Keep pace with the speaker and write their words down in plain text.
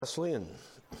Leslie and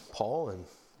Paul and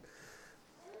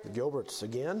the Gilberts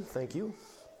again, thank you.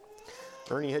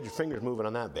 Ernie, you had your fingers moving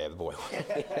on that bad boy.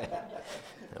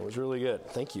 That was really good,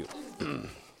 thank you.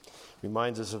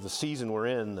 Reminds us of the season we're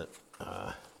in, that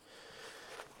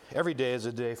every day is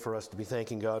a day for us to be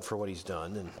thanking God for what He's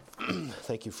done, and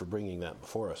thank you for bringing that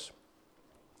before us.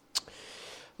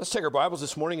 Let's take our Bibles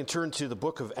this morning and turn to the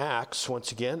book of Acts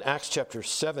once again. Acts chapter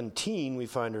 17 we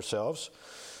find ourselves.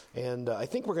 And I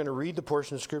think we're going to read the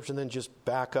portion of Scripture and then just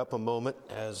back up a moment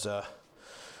as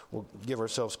we'll give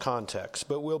ourselves context.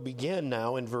 But we'll begin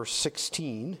now in verse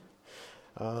 16.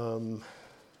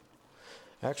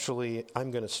 Actually,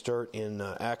 I'm going to start in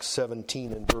Acts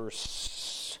 17 and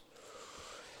verse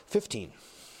 15.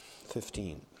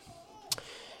 15.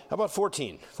 How about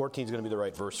 14? 14 is going to be the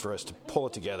right verse for us to pull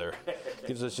it together.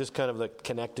 Gives us just kind of the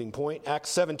connecting point. Acts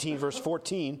 17, verse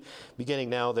 14, beginning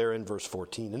now there in verse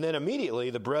 14. And then immediately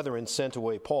the brethren sent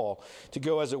away Paul to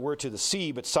go as it were to the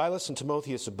sea, but Silas and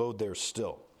Timotheus abode there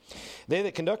still. They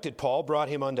that conducted Paul brought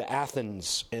him unto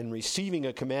Athens, and receiving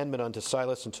a commandment unto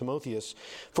Silas and Timotheus,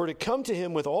 for to come to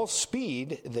him with all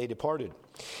speed, they departed.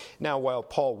 Now while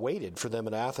Paul waited for them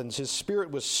at Athens, his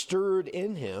spirit was stirred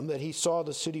in him, that he saw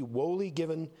the city wholly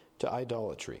given to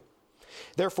idolatry.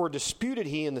 Therefore disputed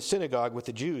he in the synagogue with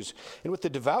the Jews, and with the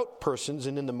devout persons,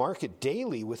 and in the market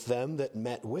daily with them that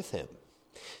met with him.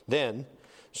 Then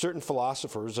certain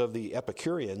philosophers of the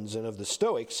Epicureans and of the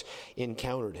Stoics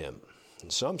encountered him.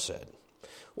 And some said,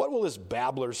 What will this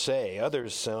babbler say?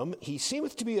 Others some, He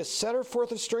seemeth to be a setter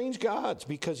forth of strange gods,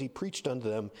 because he preached unto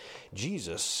them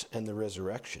Jesus and the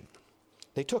resurrection.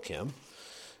 They took him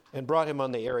and brought him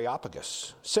on the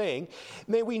Areopagus, saying,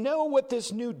 May we know what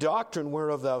this new doctrine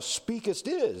whereof thou speakest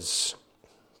is?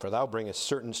 For thou bringest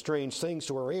certain strange things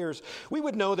to our ears. We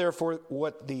would know therefore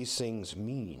what these things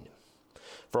mean.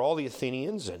 For all the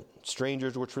Athenians and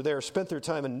strangers which were there spent their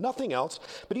time in nothing else,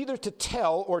 but either to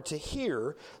tell or to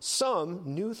hear some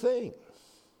new thing.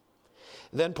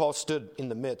 Then Paul stood in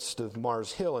the midst of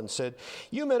Mars Hill and said,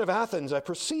 You men of Athens, I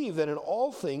perceive that in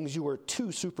all things you are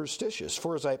too superstitious.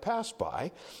 For as I passed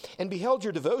by and beheld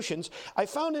your devotions, I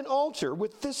found an altar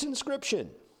with this inscription,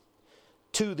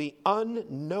 To the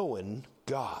unknown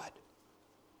God.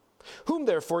 Whom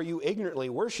therefore you ignorantly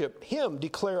worship, him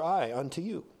declare I unto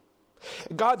you.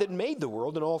 God that made the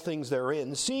world and all things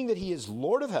therein, seeing that he is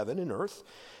Lord of heaven and earth,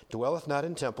 dwelleth not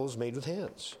in temples made with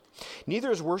hands. Neither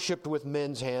is worshipped with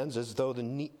men's hands as though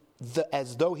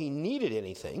he needed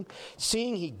anything,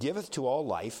 seeing he giveth to all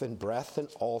life and breath and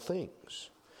all things,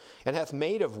 and hath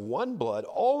made of one blood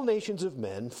all nations of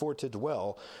men for to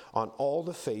dwell on all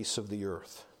the face of the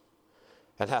earth,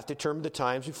 and hath determined the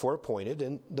times before appointed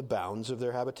and the bounds of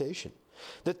their habitation,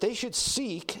 that they should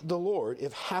seek the Lord,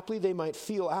 if haply they might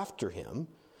feel after him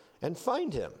and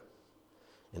find him,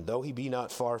 and though he be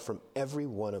not far from every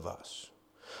one of us.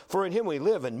 For in him we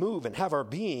live and move and have our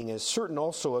being, as certain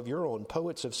also of your own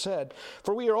poets have said,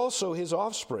 for we are also his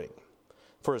offspring.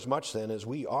 For as much then as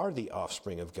we are the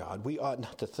offspring of God, we ought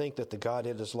not to think that the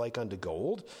Godhead is like unto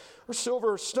gold, or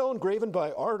silver, or stone, graven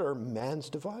by art, or man's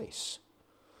device.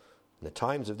 In the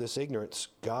times of this ignorance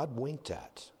God winked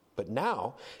at, but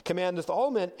now commandeth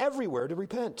all men everywhere to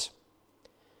repent,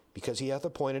 because he hath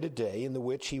appointed a day in the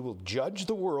which he will judge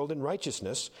the world in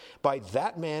righteousness by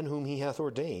that man whom he hath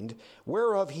ordained,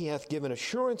 whereof he hath given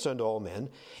assurance unto all men,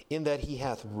 in that he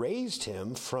hath raised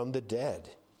him from the dead.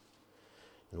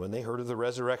 And when they heard of the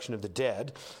resurrection of the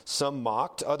dead, some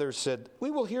mocked, others said,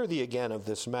 We will hear thee again of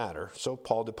this matter. So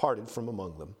Paul departed from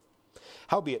among them.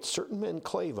 Howbeit certain men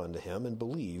clave unto him and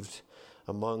believed,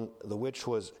 among the which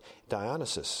was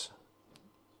Dionysius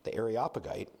the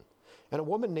Areopagite, and a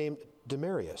woman named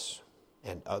Demarius,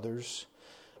 and others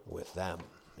with them.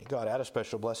 May God add a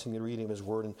special blessing to the reading of his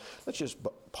word. And let's just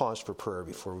pause for prayer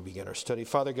before we begin our study.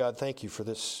 Father God, thank you for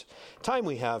this time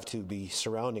we have to be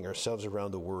surrounding ourselves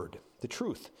around the word, the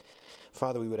truth.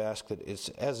 Father, we would ask that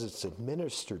as it's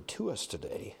administered to us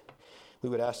today, we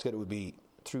would ask that it would be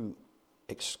through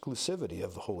exclusivity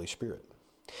of the Holy Spirit.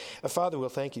 Father, we'll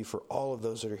thank you for all of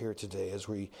those that are here today as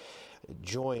we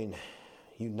join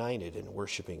united in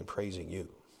worshiping and praising you.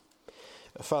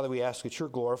 Father, we ask that you're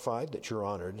glorified, that you're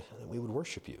honored, that we would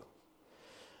worship you.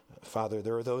 Father,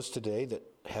 there are those today that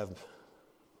have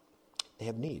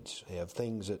needs. They have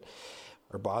things that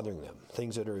are bothering them,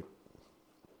 things that are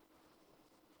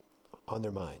on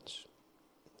their minds.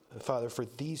 Father, for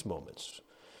these moments,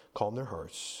 calm their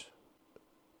hearts.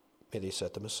 May they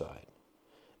set them aside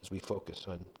as we focus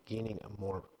on gaining a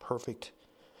more perfect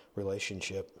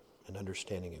relationship and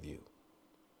understanding of you.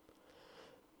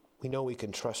 We know we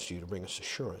can trust you to bring us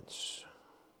assurance.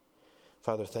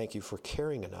 Father, thank you for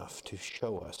caring enough to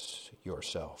show us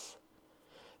yourself.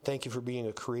 Thank you for being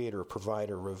a creator,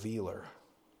 provider, revealer,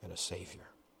 and a savior.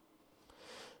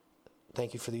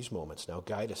 Thank you for these moments. Now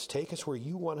guide us. Take us where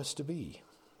you want us to be.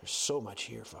 There's so much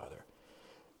here, Father.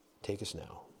 Take us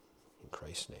now. In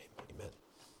Christ's name,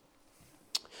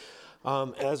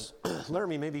 amen. As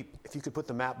Laramie, maybe if you could put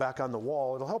the map back on the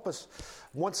wall, it'll help us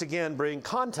once again bring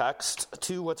context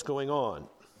to what's going on.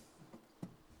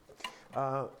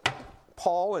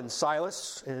 Paul and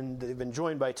Silas, and they've been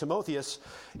joined by Timotheus,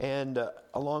 and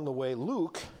along the way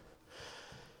Luke,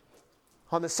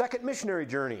 on the second missionary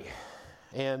journey.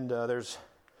 And there's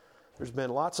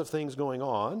been lots of things going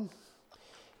on.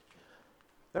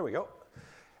 There we go.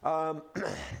 I'm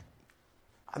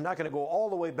not going to go all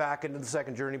the way back into the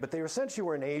second journey, but they essentially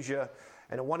were in Asia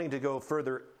and wanting to go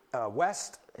further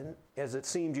west. And as it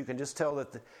seemed, you can just tell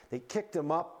that they kicked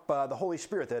them up, the Holy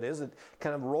Spirit, that is, and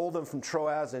kind of rolled them from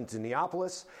Troas into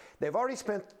Neapolis. They've already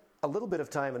spent a little bit of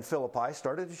time in Philippi,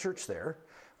 started a church there,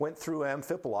 went through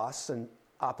Amphipolis and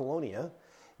Apollonia.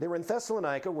 They were in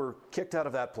Thessalonica, were kicked out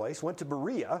of that place, went to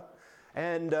Berea,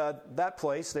 and that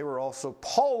place they were also,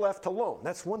 Paul left alone.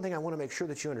 That's one thing I want to make sure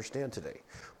that you understand today.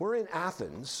 We're in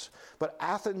Athens, but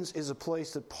Athens is a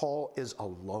place that Paul is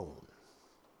alone.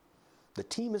 The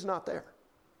team is not there.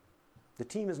 The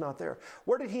team is not there.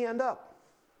 Where did he end up?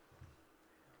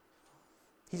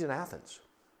 He's in Athens.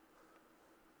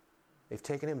 They've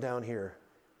taken him down here,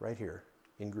 right here,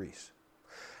 in Greece.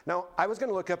 Now, I was going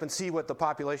to look up and see what the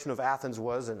population of Athens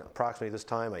was, and approximately this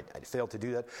time I failed to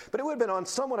do that. But it would have been on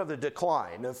somewhat of the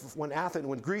decline.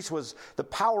 When Greece was the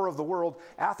power of the world,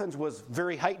 Athens was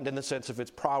very heightened in the sense of its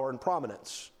power and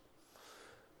prominence.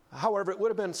 However, it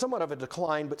would have been somewhat of a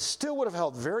decline, but still would have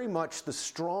held very much the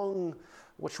strong,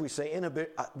 what should we say,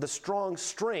 the strong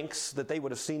strengths that they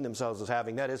would have seen themselves as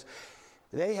having. That is,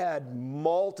 they had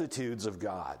multitudes of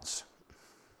gods.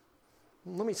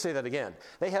 Let me say that again.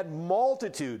 They had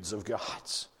multitudes of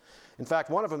gods. In fact,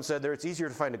 one of them said there it's easier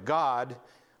to find a god,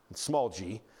 small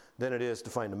g, than it is to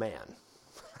find a man.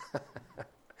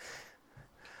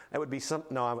 That would be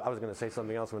no, I was going to say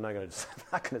something else, but I'm not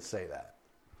going to say that.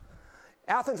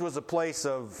 Athens was a place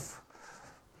of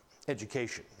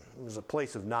education. It was a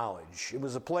place of knowledge. It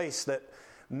was a place that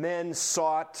men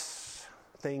sought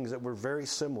things that were very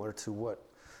similar to what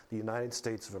the United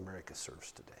States of America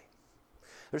serves today.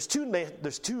 There's two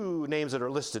names that are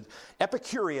listed,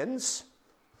 Epicureans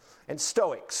and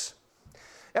Stoics.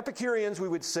 Epicureans, we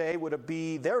would say, would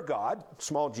be their god,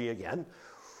 small g again,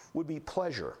 would be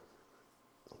pleasure.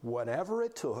 Whatever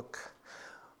it took,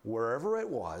 wherever it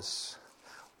was,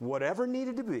 whatever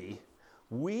needed to be,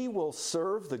 we will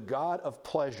serve the God of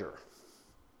pleasure.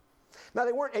 Now,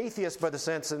 they weren't atheists by the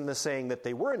sense in the saying that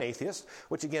they were an atheist,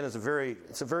 which again is a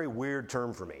very weird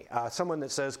term for me. Someone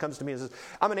that comes to me and says,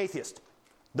 I'm an atheist.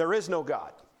 There is no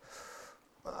God.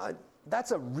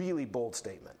 That's a really bold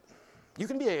statement. You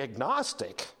can be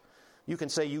agnostic. You can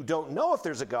say you don't know if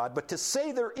there's a God, but to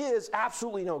say there is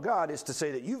absolutely no God is to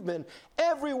say that you've been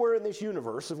everywhere in this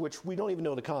universe of which we don't even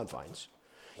know the confines.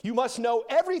 You must know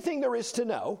everything there is to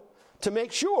know to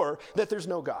make sure that there's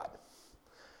no God.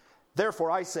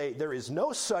 Therefore, I say there is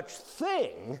no such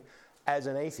thing as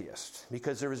an atheist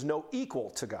because there is no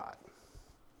equal to God.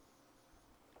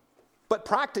 But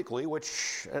practically,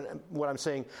 what I'm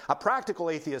saying, a practical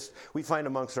atheist we find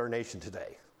amongst our nation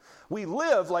today. We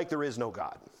live like there is no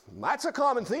God. That's a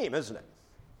common theme, isn't it?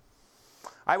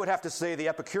 I would have to say the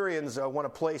Epicureans want a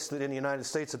place that in the United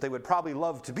States that they would probably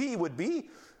love to be would be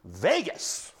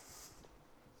Vegas.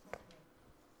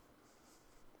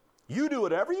 You do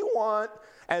whatever you want,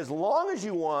 as long as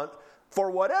you want,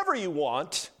 for whatever you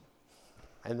want,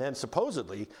 and then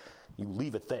supposedly you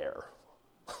leave it there.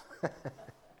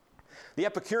 The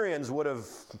Epicureans would have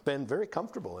been very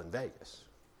comfortable in Vegas.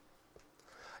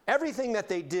 Everything that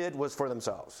they did was for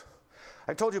themselves.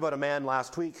 I told you about a man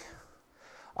last week,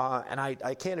 and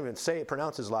I can't even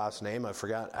pronounce his last name. I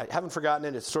haven't forgotten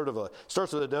it. It's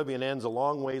starts with a W and ends a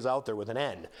long ways out there with an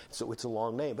N. So it's a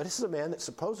long name. But this is a man that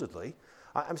supposedly,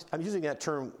 I'm using that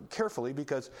term carefully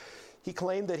because he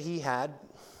claimed that he had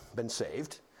been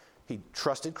saved. He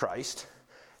trusted Christ.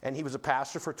 And he was a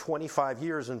pastor for 25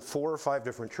 years in 4 or 5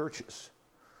 different churches.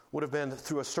 Would have been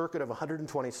through a circuit of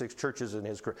 126 churches in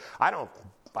his career.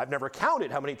 I've never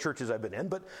counted how many churches I've been in,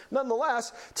 but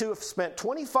nonetheless, to have spent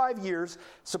 25 years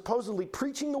supposedly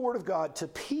preaching the Word of God to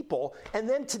people, and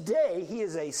then today he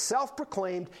is a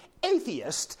self-proclaimed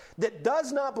atheist that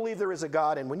does not believe there is a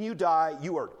God, and when you die,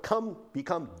 you are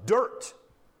become dirt.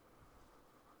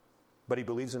 But he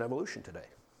believes in evolution today.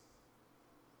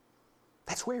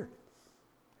 That's weird.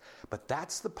 But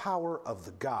that's the power of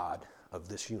the God of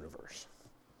this universe.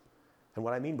 And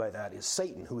what I mean by that is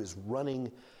Satan, who is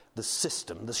running the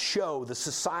system, the show, the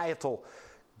societal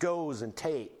goes and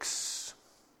takes.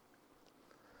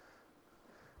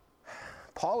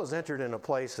 Paul has entered in a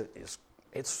place that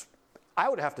it's I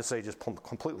would have to say just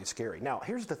completely scary. Now,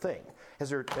 here's the thing. As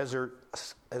they're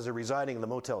residing in the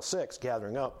Motel 6,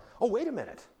 gathering up, oh, wait a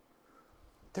minute.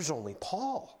 There's only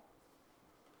Paul.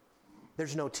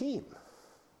 There's no team.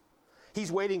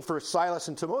 He's waiting for Silas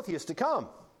and Timotheus to come.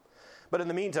 But in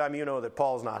the meantime, you know that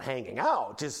Paul's not hanging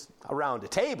out just around a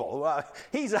table.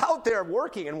 He's out there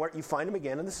working, and where you find him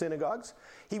again in the synagogues.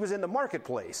 He was in the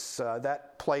marketplace.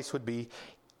 That place would be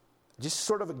just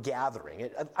sort of a gathering.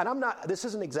 And this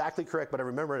isn't exactly correct, but I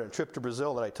remember a trip to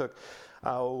Brazil that I took,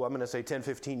 I'm going to say 10,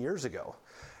 15 years ago.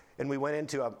 And we went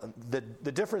into the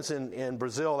difference in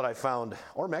Brazil that I found,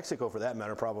 or Mexico for that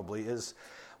matter probably, is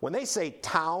when they say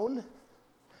town,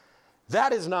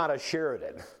 that is not a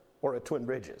Sheridan or a Twin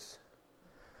Bridges.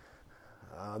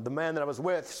 The man that I was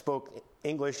with spoke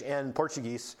English and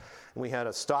Portuguese, and we had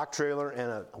a stock trailer and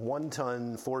a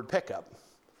 1-ton Ford pickup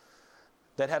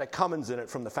that had a Cummins in it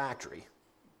from the factory.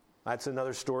 That's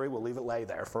another story. We'll leave it lay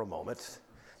there for a moment.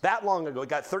 That long ago, it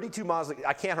got 32 miles,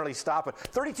 I can't hardly stop it,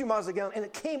 32 miles a gallon, and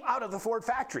it came out of the Ford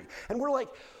factory. And we're like,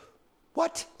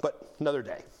 what? But another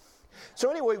day.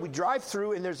 So anyway, we drive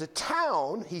through, and there's a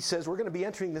town. He says, we're going to be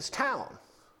entering this town.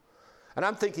 And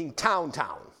I'm thinking, town.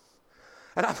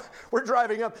 And we're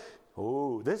driving up.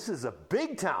 Oh, this is a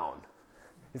big town.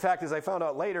 In fact, as I found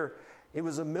out later, it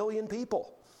was 1 million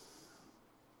people.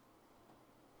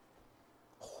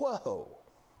 Whoa.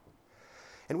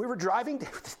 And we were driving,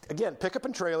 again, pickup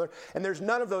and trailer, and there's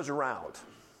none of those around.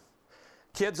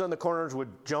 Kids on the corners would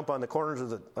jump on the corners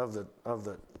of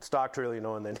the stock trailer,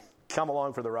 and then come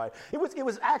along for the ride. It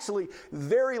was actually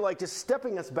very like just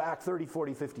stepping us back 30,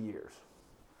 40, 50 years.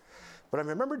 But I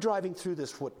remember driving through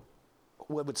this, what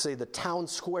would say the town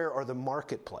square or the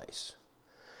marketplace.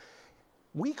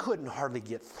 We couldn't hardly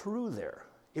get through there.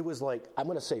 It was like, I'm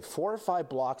going to say 4 or 5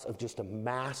 blocks of just a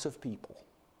mass of people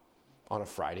on a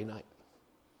Friday night.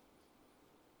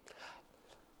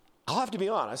 I'll have to be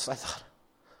honest, I thought,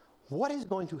 what is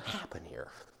going to happen here?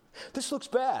 This looks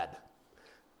bad.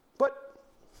 But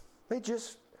they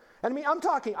just, and I mean, I'm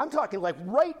talking like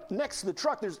right next to the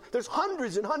truck, there's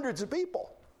hundreds and hundreds of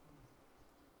people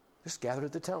just gathered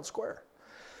at the town square.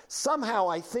 Somehow,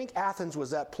 I think Athens was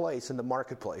that place in the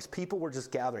marketplace. People were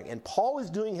just gathering. And Paul is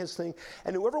doing his thing.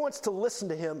 And whoever wants to listen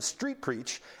to him street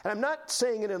preach, and I'm not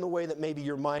saying it in the way that maybe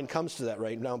your mind comes to that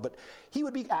right now, but he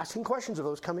would be asking questions of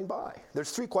those coming by.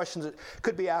 There's 3 questions that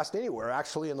could be asked anywhere,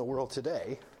 actually, in the world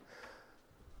today.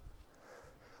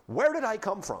 Where did I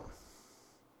come from?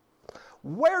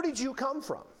 Where did you come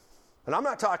from? And I'm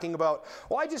not talking about,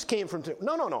 I just came from...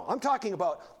 No. I'm talking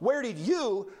about, where did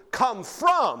you come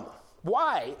from?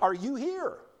 Why are you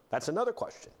here? That's another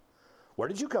question. Where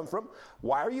did you come from?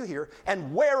 Why are you here?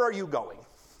 And where are you going?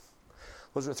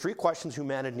 Those are 3 questions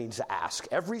humanity needs to ask.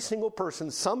 Every single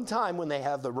person, sometime when they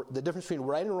have the difference between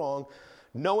right and wrong,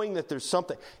 knowing that there's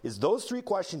something, is those 3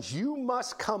 questions you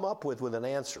must come up with an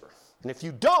answer. And if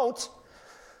you don't,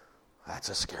 that's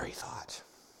a scary thought.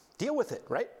 Deal with it,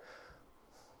 right?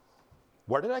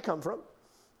 Where did I come from?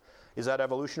 Is that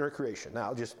evolution or creation?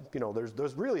 Now, just,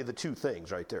 there's really the 2 things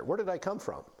right there. Where did I come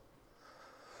from?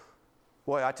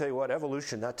 Boy, I tell you what,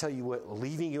 evolution, I tell you what,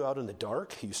 leaving you out in the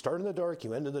dark. You start in the dark,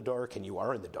 you end in the dark, and you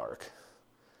are in the dark.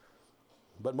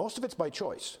 But most of it's by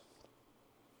choice.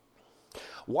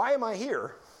 Why am I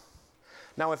here?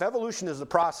 Now, if evolution is the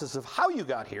process of how you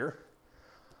got here,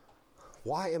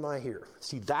 why am I here?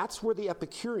 See, that's where the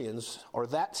Epicureans, or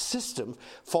that system,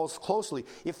 falls closely.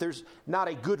 If there's not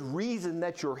a good reason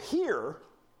that you're here,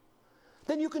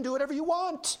 then you can do whatever you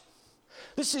want.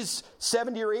 This is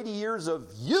 70 or 80 years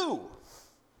of you.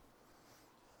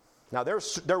 Now,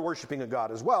 they're worshiping a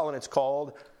God as well, and it's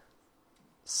called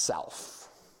self.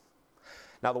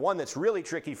 Now, the one that's really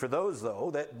tricky for those,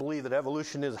 though, that believe that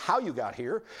evolution is how you got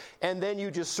here, and then you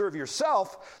just serve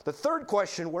yourself, the third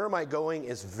question, where am I going,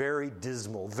 is very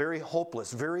dismal, very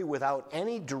hopeless, very without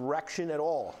any direction at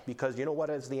all. Because you know what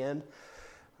is the end?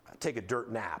 Take a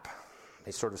dirt nap.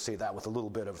 They sort of say that with a little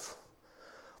bit of,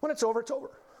 when it's over, it's over.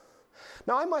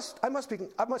 Now, I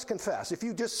must confess, if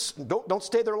you just don't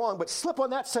stay there long, but slip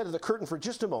on that side of the curtain for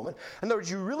just a moment. In other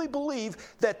words, you really believe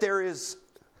that there is.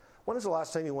 When was the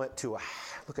last time you went to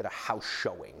look at a house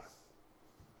showing?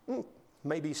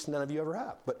 Maybe none of you ever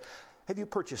have, but have you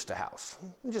purchased a house?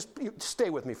 Stay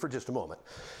with me for just a moment.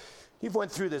 You've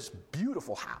went through this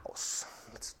beautiful house.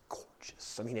 It's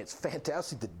gorgeous. I mean, it's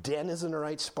fantastic. The den is in the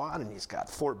right spot, and it's got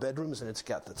 4 bedrooms, and it's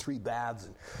got the 3 baths,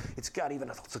 and it's got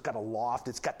a loft.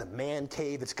 It's got the man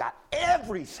cave. It's got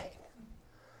everything.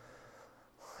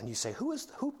 And you say,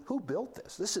 who built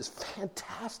this? This is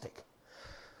fantastic.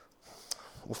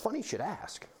 Well, funny you should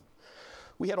ask.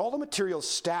 We had all the materials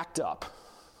stacked up,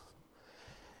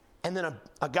 and then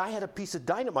a guy had a piece of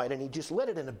dynamite, and he just lit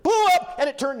it, and it blew up, and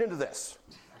it turned into this.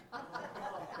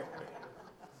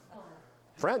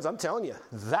 Friends, I'm telling you,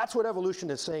 that's what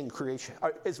evolution is saying creation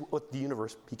is what the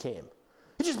universe became.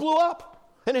 It just blew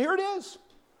up, and here it is.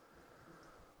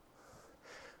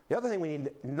 The other thing we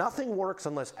need, nothing works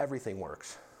unless everything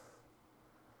works.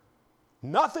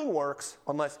 Nothing works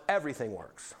unless everything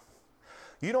works.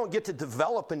 You don't get to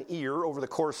develop an ear over the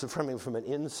course of from an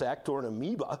insect or an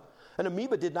amoeba. An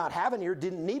amoeba did not have an ear,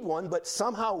 didn't need one, but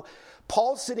somehow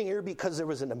Paul's sitting here because there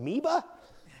was an amoeba.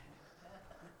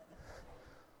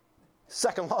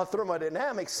 Second law of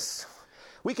thermodynamics,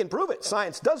 we can prove it.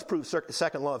 Science does prove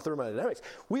second law of thermodynamics.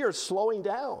 We are slowing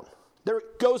down. There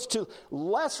it goes to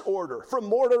less order, from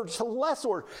more order to less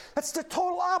order. That's the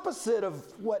total opposite of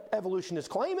what evolution is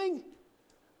claiming.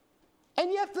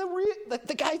 And yet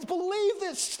the guys believe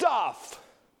this stuff.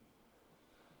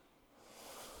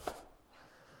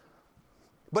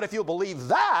 But if you'll believe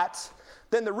that,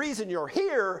 then the reason you're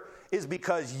here is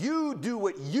because you do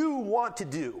what you want to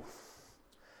do.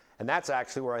 And that's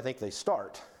actually where I think they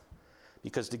start.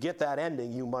 Because to get that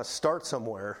ending, you must start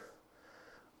somewhere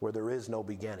where there is no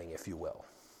beginning, if you will.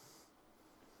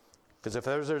 Because if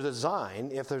there's a design,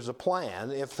 if there's a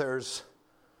plan, if there's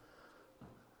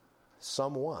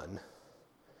someone,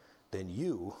 then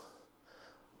you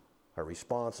are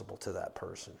responsible to that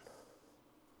person.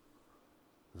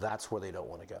 That's where they don't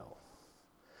want to go.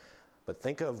 But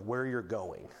think of where you're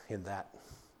going in that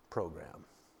program.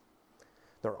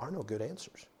 There are no good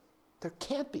answers. There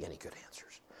can't be any good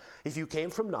answers. If you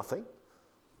came from nothing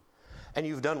and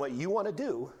you've done what you want to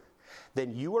do,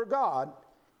 then you are God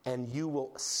and you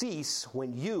will cease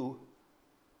when you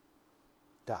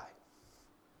die.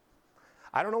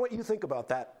 I don't know what you think about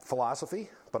that philosophy,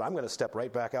 but I'm going to step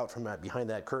right back out from behind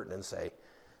that curtain and say,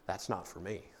 that's not for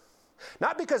me.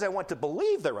 Not because I want to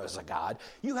believe there is a God.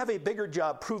 You have a bigger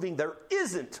job proving there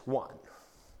isn't one.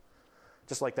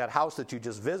 Just like that house that you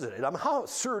just visited. How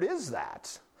absurd is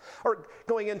that? Or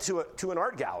going into an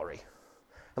art gallery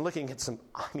and looking at some,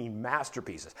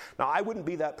 masterpieces. Now, I wouldn't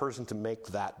be that person to make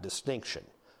that distinction.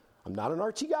 I'm not an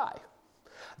artsy guy.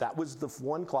 That was the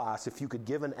one class, if you could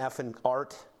give an F in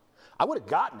art, I would have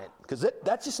gotten it, because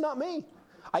that's just not me.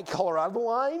 I color out of the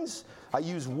lines. I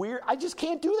use weird, I just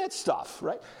can't do that stuff,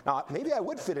 right? Now, maybe I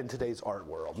would fit in today's art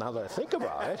world, now that I think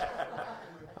about it.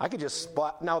 I could just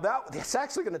spot, now that's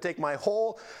actually going to take my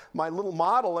little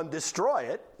model and destroy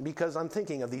it, because I'm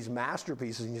thinking of these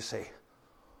masterpieces, and you say,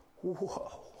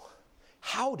 whoa,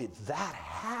 how did that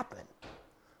happen?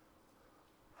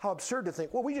 How absurd to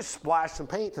think, well, we just splashed some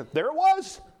paint, and there it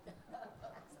was.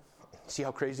 See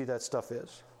how crazy that stuff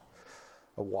is?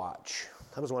 A watch.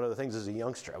 That was one of the things as a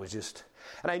youngster.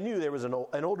 And I knew there was an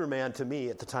older man to me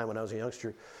at the time when I was a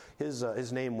youngster.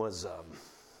 His name was,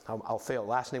 I'll fail,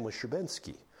 last name was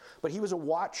Sherbinsky. But he was a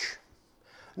watch,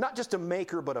 not just a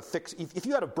maker, but a fix. If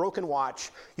you had a broken watch,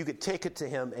 you could take it to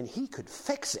him and he could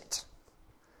fix it.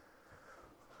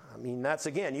 That's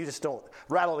again, you just don't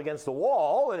rattle against the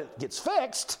wall and it gets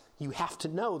fixed. You have to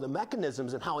know the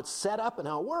mechanisms and how it's set up and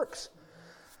how it works.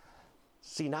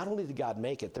 See, not only did God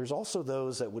make it, there's also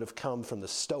those that would have come from the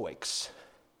Stoics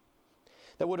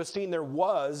that would have seen there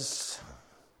was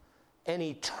an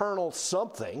eternal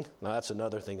something. Now, that's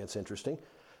another thing that's interesting.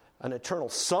 An eternal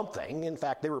something. In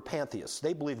fact, they were pantheists.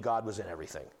 They believed God was in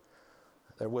everything.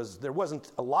 There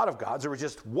wasn't a lot of gods. There was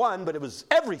just one, but it was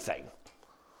everything.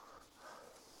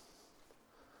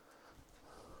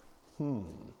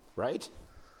 Right?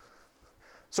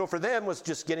 So for them was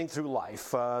just getting through life.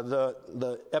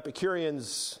 The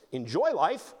Epicureans enjoy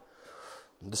life.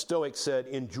 The Stoics said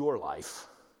endure life.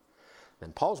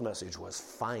 And Paul's message was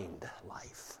find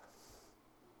life.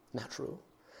 Isn't that true?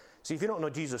 See, if you don't know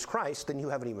Jesus Christ, then you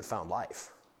haven't even found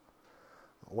life.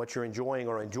 What you're enjoying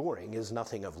or enduring is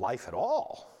nothing of life at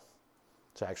all.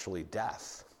 It's actually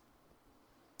death.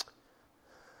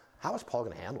 How is Paul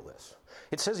going to handle this?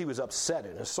 It says he was upset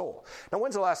in his soul. Now,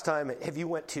 when's the last time have you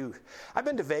went to... I've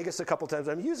been to Vegas a couple times.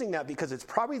 I'm using that because it's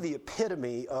probably the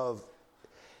epitome of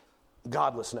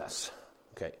godlessness.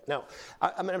 Okay, now,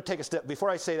 I'm going to take a step... Before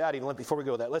I say that, even before we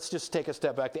go with that, let's just take a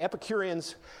step back. The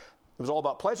Epicureans, it was all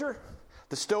about pleasure.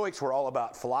 The Stoics were all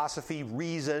about philosophy,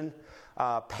 reason,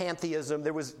 pantheism.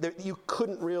 You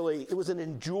couldn't really... It was an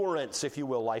endurance, if you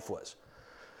will, life was.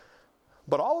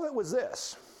 But all of it was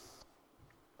this.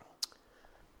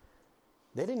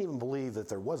 They didn't even believe that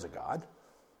there was a God.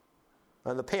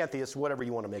 And the pantheists, whatever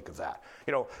you want to make of that.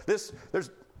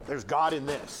 There's God in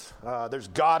this. There's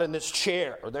God in this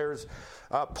chair. There's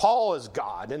Paul is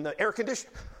God in the air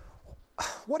conditioner.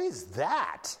 What is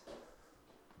that?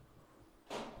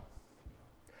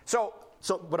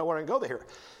 But I want to go there.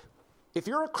 If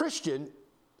you're a Christian,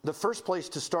 the first place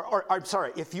to start,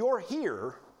 if you're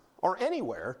here or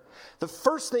anywhere, the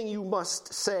first thing you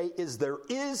must say is there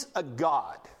is a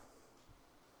God.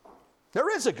 There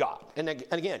is a God. And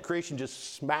again, creation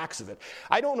just smacks of it.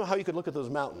 I don't know how you could look at those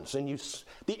mountains and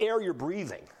the air you're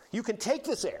breathing. You can take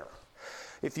this air.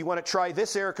 If you want to try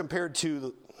this air compared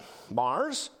to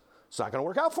Mars, it's not going to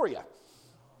work out for you.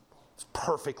 It's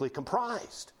perfectly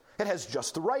comprised. It has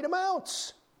just the right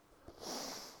amounts.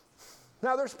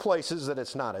 Now, there's places that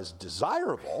it's not as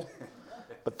desirable,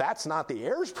 but that's not the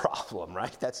air's problem,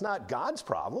 right? That's not God's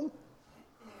problem.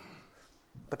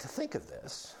 But to think of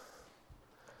this,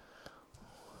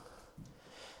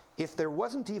 if there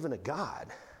wasn't even a God,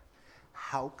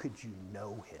 how could you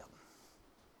know him?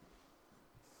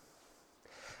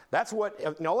 That's what,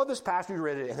 in all of this passage we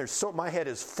read, and my head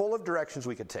is full of directions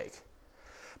we could take.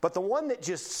 But the one that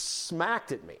just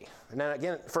smacked at me, and then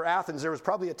again, for Athens, there was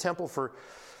probably a temple for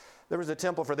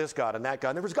this God and that God.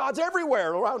 And there was gods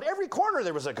everywhere. Around every corner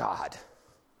there was a God.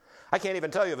 I can't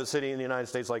even tell you of a city in the United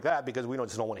States like that because we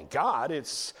just don't want any God.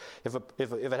 If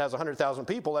it has 100,000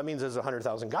 people, that means there's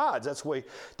 100,000 gods. That's the way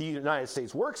the United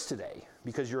States works today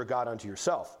because you're a God unto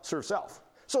yourself. Serve self.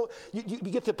 So you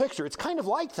get the picture. It's kind of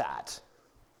like that.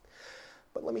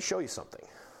 But let me show you something.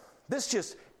 This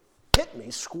just hit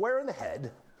me square in the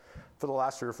head for the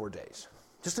last 3 or 4 days.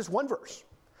 Just this one verse.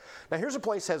 Now here's a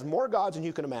place that has more gods than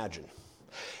you can imagine.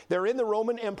 They're in the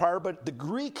Roman Empire, but the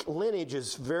Greek lineage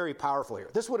is very powerful here.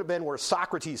 This would have been where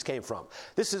Socrates came from.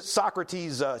 This is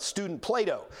Socrates' student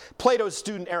Plato, Plato's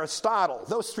student Aristotle.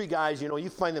 Those 3 guys, you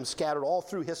find them scattered all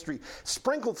through history,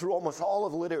 sprinkled through almost all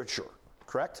of literature,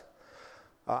 correct?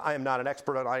 I am not an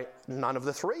expert on none of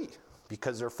the 3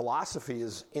 because their philosophy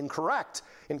is incorrect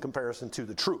in comparison to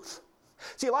the truth.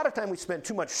 See, a lot of time we spend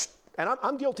too much, and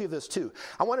I'm guilty of this too.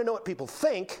 I want to know what people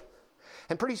think.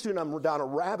 And pretty soon I'm down a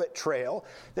rabbit trail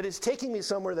that is taking me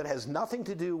somewhere that has nothing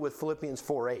to do with Philippians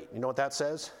 4:8. You know what that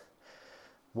says?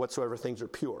 Whatsoever things are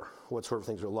pure, whatsoever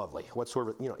things are lovely,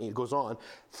 whatsoever, it goes on.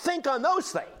 Think on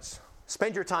those things.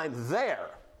 Spend your time there.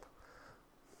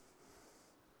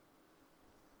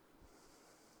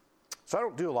 So I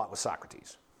don't do a lot with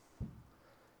Socrates.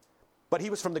 But he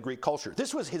was from the Greek culture.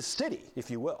 This was his city,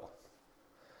 if you will.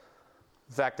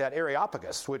 In fact, that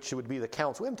Areopagus, which would be the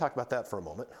council, we haven't talked about that for a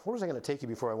moment. Where was I going to take you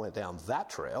before I went down that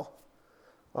trail?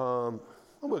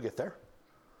 We'll get there.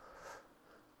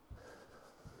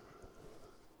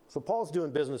 So Paul's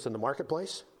doing business in the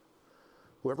marketplace.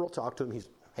 Whoever will talk to him,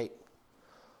 hey,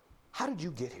 how did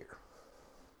you get here?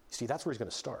 See, that's where he's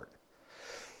going to start.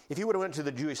 If he would have went to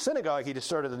the Jewish synagogue, he'd have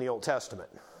started in the Old Testament,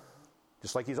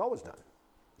 just like he's always done.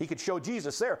 He could show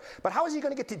Jesus there. But how is he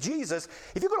going to get to Jesus?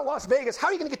 If you go to Las Vegas, how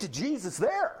are you going to get to Jesus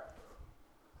there?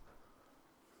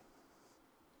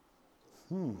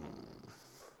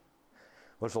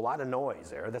 There's a lot of noise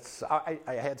there.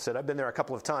 I had said I've been there a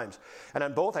couple of times. And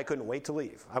on both, I couldn't wait to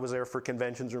leave. I was there for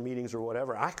conventions or meetings or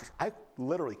whatever. I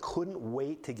literally couldn't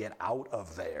wait to get out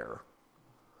of there.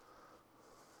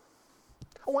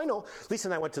 Oh, I know. Lisa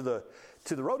and I went to the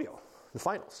rodeo, the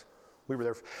finals. We were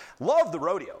there. Loved the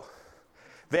rodeo.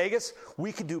 Vegas,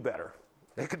 we could do better.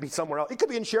 It could be somewhere else. It could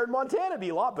be in Sheridan, Montana. It'd be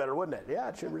a lot better, wouldn't it? Yeah,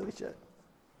 it really should.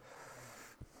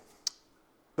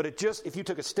 But if you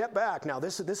took a step back, now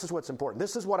this is what's important.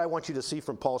 This is what I want you to see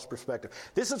from Paul's perspective.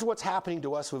 This is what's happening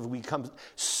to us when we become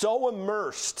so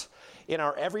immersed in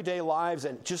our everyday lives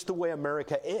and just the way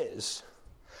America is.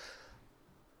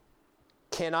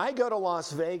 Can I go to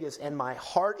Las Vegas and my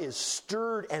heart is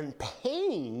stirred and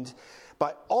pained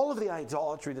by all of the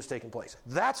idolatry that's taking place?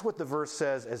 That's what the verse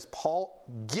says as Paul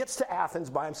gets to Athens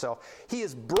by himself. He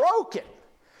is broken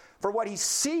for what he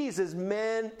sees as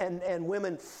men and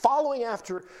women following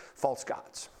after false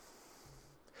gods.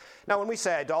 Now, when we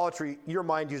say idolatry, your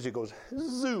mind usually goes,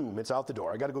 zoom, it's out the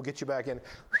door. I got to go get you back in.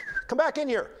 Come back in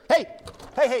here.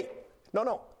 Hey.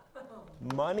 No.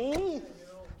 Money,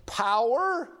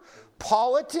 power,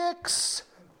 politics,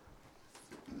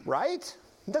 right?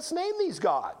 Let's name these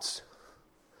gods.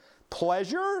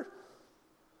 Pleasure,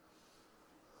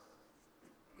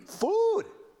 food.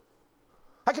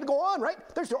 I could go on, right?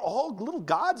 They're all little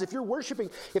gods. If you're worshiping,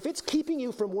 if it's keeping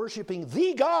you from worshiping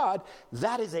the God,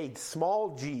 that is a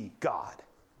small g God.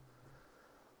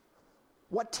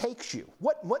 What takes you?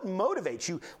 What motivates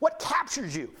you? What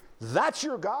captures you? That's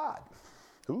your God.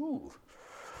 Ooh.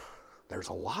 There's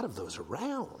a lot of those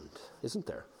around, isn't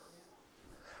there?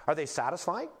 Are they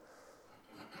satisfying?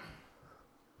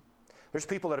 There's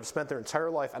people that have spent their entire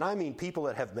life, and I mean people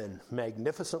that have been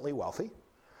magnificently wealthy.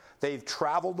 They've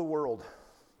traveled the world.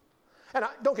 And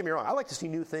don't get me wrong, I like to see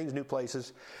new things, new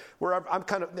places. Where I'm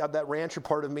kind of that rancher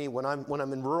part of me. When I'm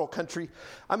in rural country,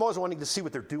 I'm always wanting to see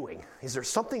what they're doing. Is there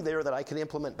something there that I can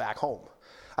implement back home?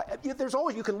 There's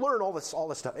always, you can learn all this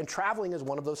stuff, and traveling is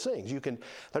one of those things.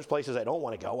 There's places I don't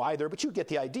want to go either, but you get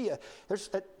the idea.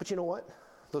 But you know what?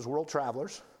 Those world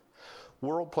travelers,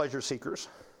 world pleasure seekers,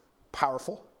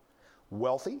 powerful,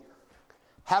 wealthy,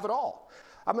 have it all.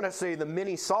 I'm going to say the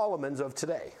mini Solomons of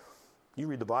today. You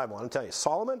read the Bible, I'm telling you,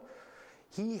 Solomon,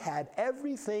 he had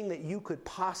everything that you could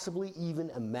possibly even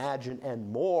imagine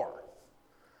and more.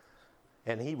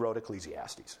 And he wrote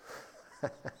Ecclesiastes.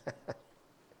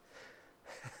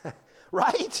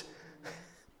 Right?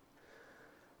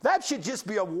 That should just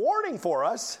be a warning for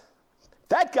us.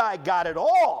 That guy got it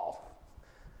all.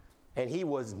 And he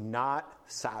was not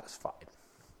satisfied.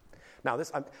 Now,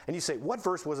 and you say, what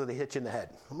verse was it that hit you in the head?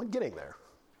 I'm getting there.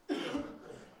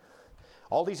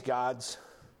 All these gods,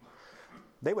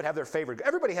 they would have their favorite.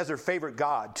 Everybody has their favorite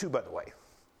god, too, by the way.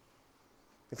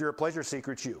 If you're a pleasure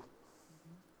seeker, it's you.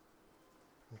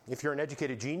 If you're an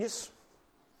educated genius,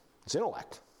 it's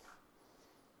intellect.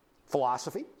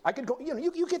 Philosophy. I could go,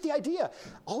 you get the idea.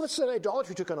 All of a sudden,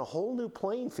 idolatry took on a whole new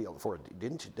playing field for it,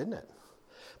 didn't it?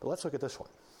 But let's look at this one.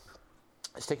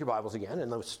 Let's take your Bibles again and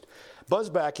let's buzz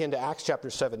back into Acts chapter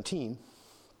 17.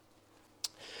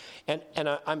 And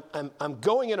I'm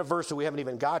going in a verse that we haven't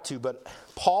even got to, but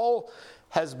Paul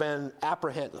has been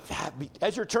apprehended.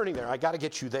 As you're turning there, I got to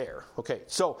get you there. Okay,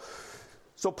 so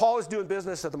Paul is doing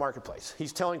business at the marketplace.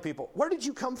 He's telling people, where did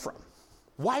you come from?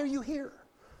 Why are you here?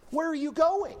 Where are you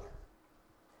going?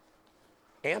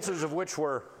 Answers of which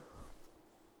were,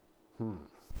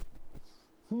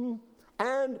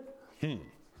 and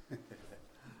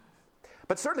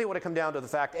But certainly when it come down to the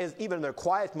fact, as even in their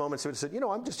quiet moments, they would have said,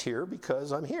 I'm just here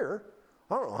because I'm here.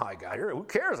 I don't know how I got here. Who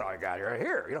cares how I got here? I'm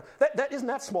here. That isn't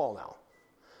that small now.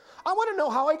 I want to know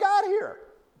how I got here.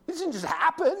 This didn't just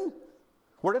happen.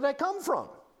 Where did I come from?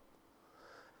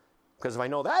 Because if I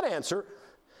know that answer,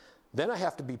 then I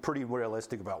have to be pretty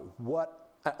realistic about what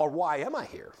or why am I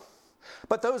here.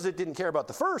 But those that didn't care about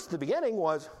the first, the beginning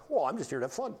was, I'm just here to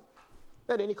have fun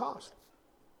at any cost.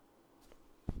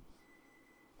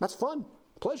 That's fun,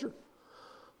 pleasure.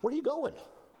 Where are you going?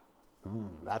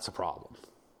 That's a problem.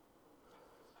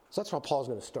 So that's how Paul's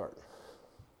going to start.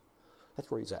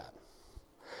 That's where he's at.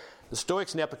 The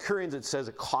Stoics and the Epicureans, it says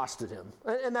it costed him.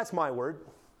 And that's my word.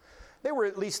 They were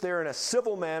at least there in a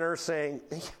civil manner saying,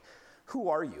 who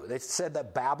are you? They said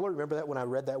that babbler. Remember that when I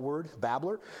read that word,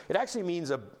 babbler? It actually means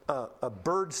a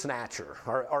bird snatcher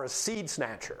or a seed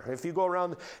snatcher. If you go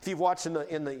around, if you've watched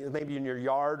maybe in your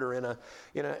yard or in a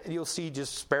you'll see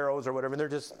just sparrows or whatever, and they're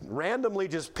just randomly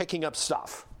just picking up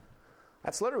stuff.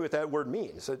 That's literally what that word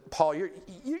means. So, Paul, you're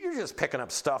just picking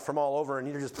up stuff from all over, and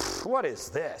you're just, what is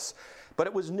this? But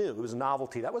it was new. It was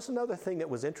novelty. That was another thing that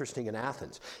was interesting in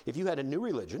Athens. If you had a new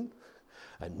religion,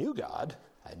 a new god,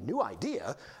 a new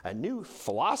idea, a new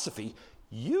philosophy,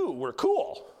 you were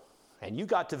cool. And you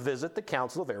got to visit the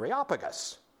Council of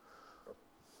Areopagus.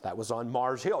 That was on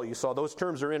Mars Hill. You saw those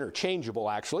terms are interchangeable,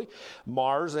 actually.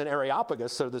 Mars and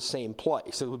Areopagus are the same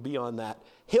place. It would be on that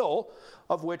hill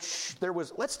of which there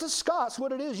was, let's discuss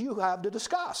what it is you have to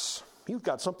discuss. You've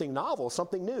got something novel,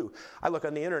 something new. I look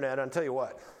on the internet and I'll tell you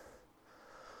what.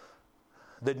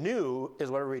 The new is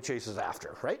what everybody chases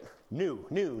after, right? New.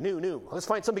 Let's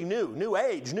find something new. New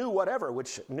age, new whatever,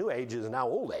 which new age is now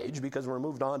old age because we're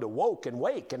moved on to woke and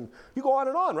wake, and you go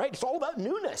on, right? It's all about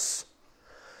newness.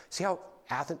 See how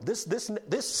Athens,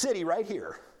 this city right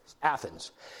here,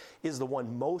 Athens, is the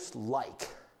one most like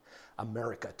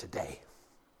America today.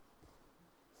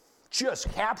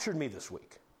 Just captured me this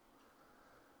week.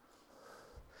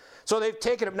 So they've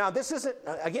taken him. Now, this isn't,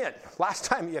 again, last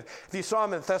time if you saw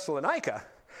him in Thessalonica,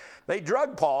 they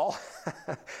drugged Paul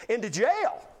into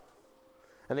jail.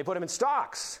 And they put him in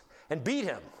stocks and beat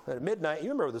him. At midnight,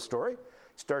 you remember the story.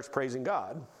 He starts praising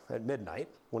God at midnight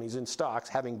when he's in stocks,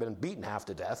 having been beaten half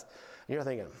to death. And you're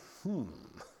thinking,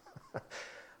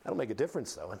 that'll make a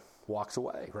difference, though, and walks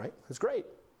away, right? It's great.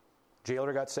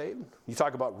 Jailer got saved. You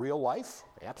talk about real life?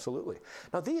 Absolutely.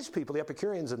 Now, these people, the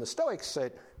Epicureans and the Stoics,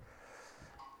 said,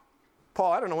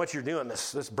 Paul, I don't know what you're doing,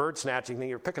 this bird snatching thing.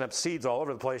 You're picking up seeds all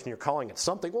over the place and you're calling it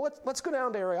something. Well, let's go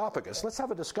down to Areopagus. Let's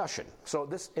have a discussion. So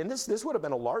this would have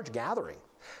been a large gathering.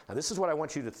 Now, this is what I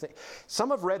want you to think. Some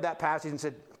have read that passage and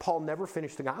said, Paul never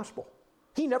finished the gospel.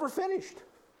 He never finished.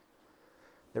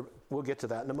 We'll get to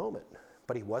that in a moment.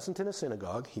 but he wasn't in a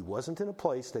synagogue. He wasn't in a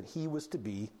place that he was to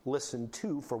be listened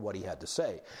to for what he had to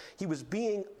say. He was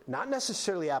being not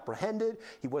necessarily apprehended.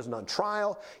 He wasn't on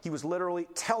trial. He was literally,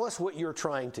 tell us what you're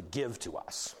trying to give to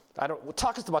us.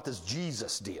 Talk us about this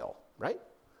Jesus deal, right?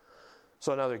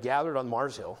 So now they're gathered on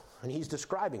Mars Hill, and he's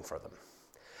describing for them.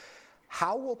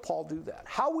 How will Paul do that?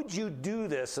 How would you do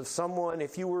this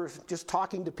if you were just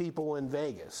talking to people in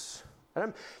Vegas?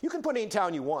 And you can put any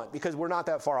town you want because we're not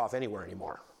that far off anywhere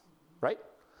anymore, right?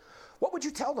 What would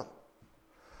you tell them?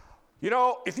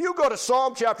 If you go to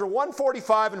Psalm chapter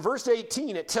 145 and verse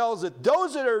 18, it tells that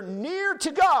those that are near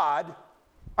to God,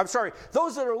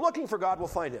 those that are looking for God will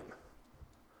find him.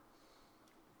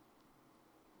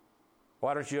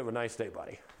 Why don't you have a nice day,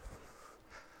 buddy?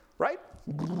 Right?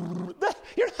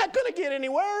 You're not going to get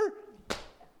anywhere.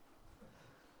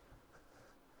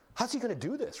 How's he going to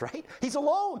do this, right? He's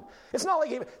alone. It's not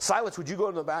like, Silas, would you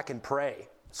go to the back and pray?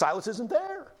 Silas isn't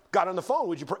there. Got on the phone,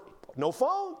 would you pray? No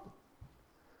phone.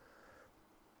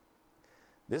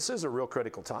 This is a real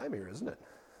critical time here, isn't it?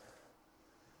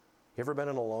 You ever been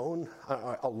alone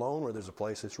where there's a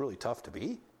place that's really tough to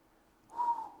be?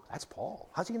 That's Paul.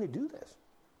 How's he going to do this?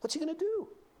 What's he going to do?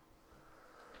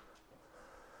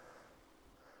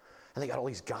 And they got all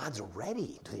these gods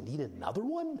already. Do they need another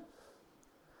one?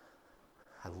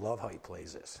 I love how he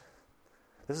plays this.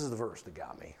 This is the verse that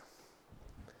got me.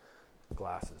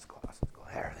 Glasses.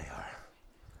 There they are.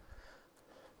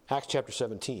 Acts chapter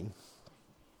 17.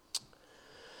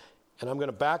 And I'm going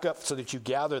to back up so that you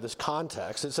gather this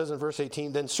context. It says in verse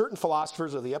 18, then certain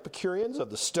philosophers of the Epicureans, of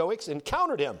the Stoics,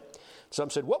 encountered him. Some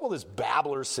said, what will this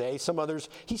babbler say? Some others,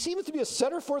 he seemeth to be a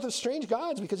setter forth of strange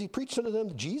gods because he preached unto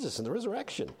them Jesus and the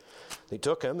resurrection. They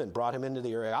took him and brought him into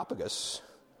the Areopagus,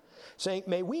 saying,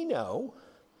 may we know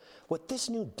what this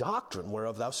new doctrine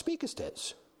whereof thou speakest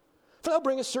is? For thou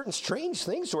bringest certain strange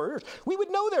things to our ears. We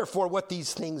would know therefore what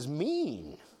these things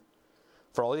mean.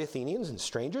 For all the Athenians and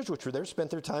strangers which were there spent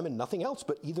their time in nothing else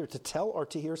but either to tell or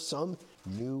to hear some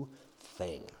new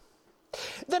thing.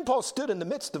 Then Paul stood in the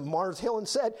midst of Mars Hill and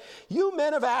said, you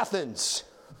men of Athens,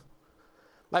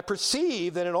 I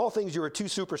perceive that in all things you are too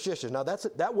superstitious. Now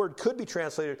that word could be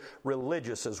translated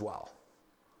religious as well.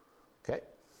 Okay?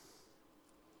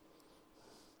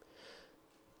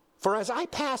 For as I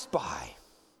passed by,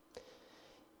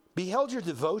 beheld your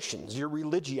devotions, your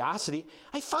religiosity,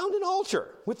 I found an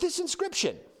altar with this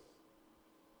inscription,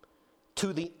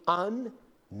 to the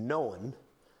unknown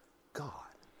God.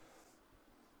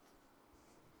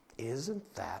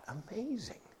 Isn't that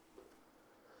amazing?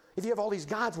 If you have all these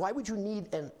gods, why would you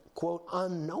need an, quote,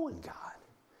 unknown God?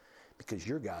 Because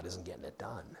your God isn't getting it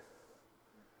done.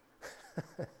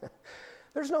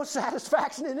 There's no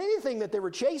satisfaction in anything that they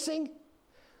were chasing.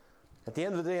 At the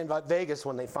end of the day in Vegas,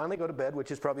 when they finally go to bed,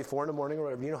 which is probably 4 a.m. or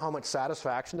whatever, you know how much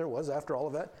satisfaction there was after all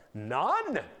of that?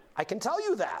 None. I can tell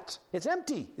you that. It's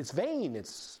empty. It's vain.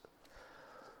 It's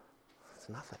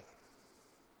nothing.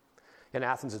 In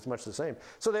Athens, it's much the same.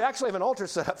 So they actually have an altar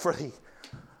set up for the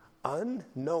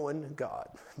unknown God.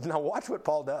 Now watch what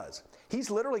Paul does.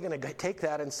 He's literally going to take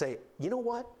that and say, you know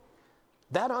what?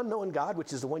 That unknown God,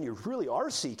 which is the one you really are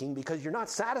seeking because you're not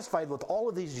satisfied with all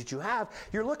of these that you have,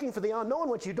 you're looking for the unknown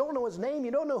one. You don't know his name,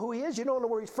 you don't know who he is, you don't know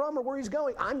where he's from or where he's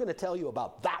going. I'm going to tell you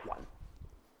about that one.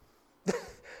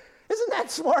 Isn't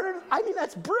that smart? I mean,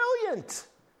 that's brilliant.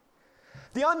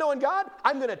 The unknown God,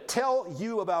 I'm going to tell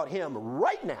you about him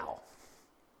right now.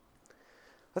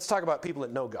 Let's talk about people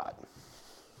that know God.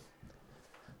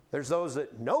 There's those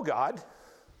that know God,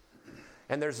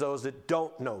 and there's those that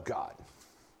don't know God.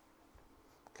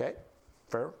 Okay?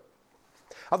 Fair?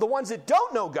 Of the ones that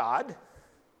don't know God,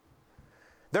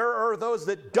 there are those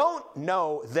that don't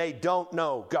know they don't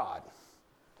know God.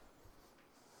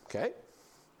 Okay?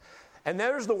 And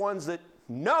there's the ones that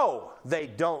know they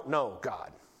don't know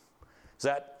God.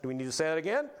 Do we need to say that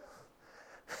again?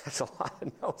 There's a lot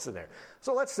of notes in there.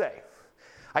 So let's say,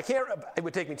 it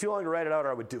would take me too long to write it out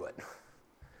or I would do it.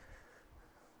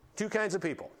 2 kinds of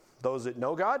people. Those that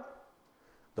know God,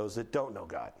 those that don't know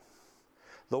God.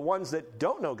 The ones that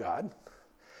don't know God,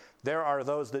 there are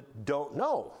those that don't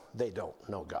know they don't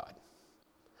know God.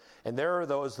 And there are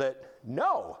those that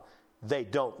know they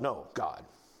don't know God.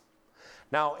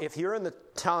 Now, if you're in the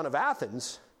town of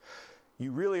Athens,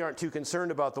 you really aren't too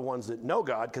concerned about the ones that know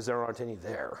God because there aren't any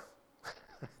there.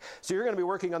 So you're going to be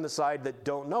working on the side that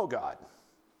don't know God.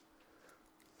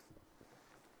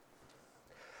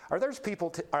 Are there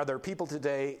people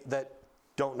today that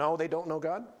don't know they don't know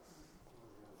God?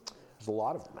 There's a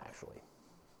lot of them, actually.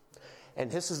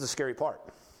 And this is the scary part.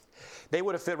 They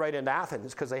would have fit right into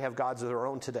Athens because they have gods of their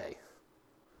own today.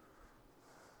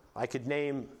 I could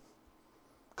name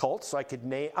a cults. I could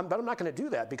name, but I'm not going to do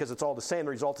that because it's all the same.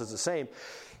 The result is the same.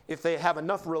 If they have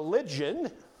enough religion,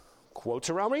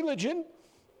 quotes around religion,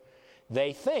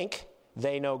 they think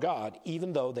they know God,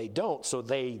 even though they don't. So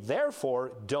they,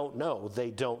 therefore, don't know. They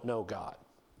don't know God.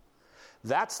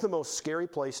 That's the most scary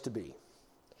place to be,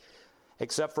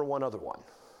 except for one other one.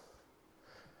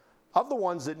 Of the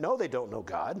ones that know they don't know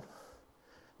God,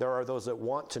 there are those that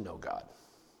want to know God.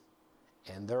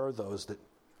 And there are those that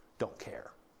don't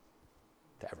care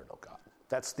to ever know God.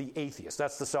 That's the atheists.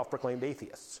 That's the self-proclaimed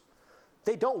atheists.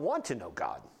 They don't want to know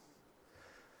God.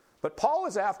 But Paul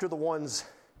is after the ones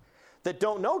that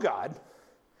don't know God,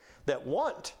 that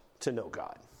want to know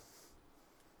God.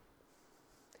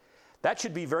 That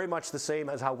should be very much the same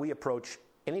as how we approach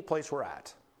any place we're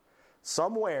at.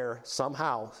 Somewhere,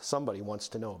 somehow, somebody wants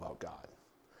to know about God.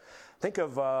 Think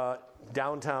of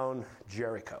downtown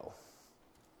Jericho.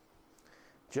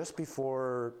 Just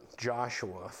before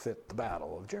Joshua fit the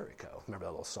battle of Jericho. Remember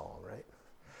that little song, right?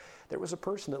 There was a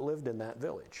person that lived in that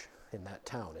village, in that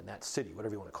town, in that city,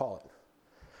 whatever you want to call it.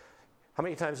 How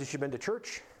many times has she been to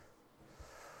church?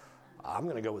 I'm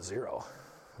going to go with 0.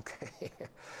 Okay.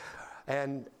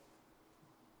 And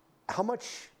how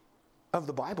much of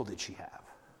the Bible did she have?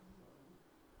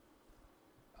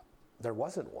 There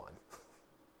wasn't one.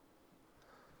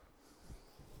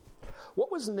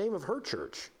 What was the name of her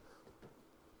church?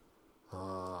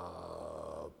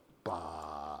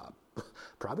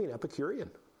 Probably an Epicurean,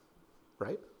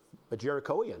 right? A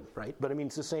Jerichoan, right? But I mean,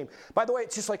 it's the same. By the way,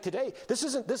 it's just like today.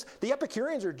 The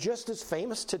Epicureans are just as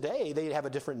famous today. They have a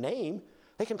different name.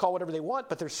 They can call whatever they want,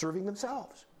 but they're serving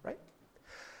themselves, right?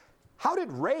 How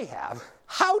did Rahab,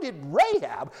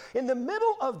 in the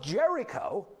middle of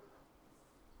Jericho,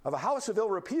 of a house of ill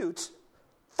repute,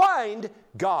 find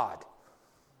God?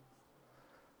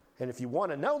 And if you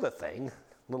want to know the thing,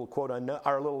 little quote on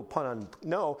or a little pun on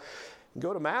no,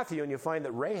 go to Matthew and you find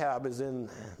that Rahab is in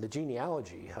the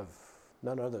genealogy of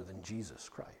none other than Jesus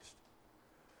Christ.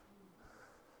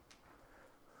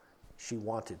 She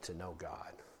wanted to know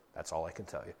God. That's all I can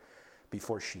tell you.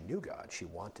 Before she knew God, she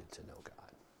wanted to know God.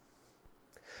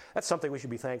 That's something we should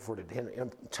be thankful for today.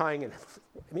 I'm tying in,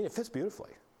 I mean, it fits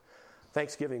beautifully.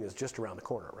 Thanksgiving is just around the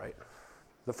corner, right?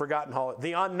 The forgotten holiday,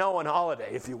 the unknown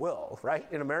holiday, if you will, right,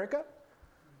 in America?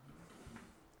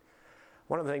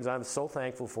 One of the things I'm so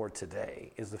thankful for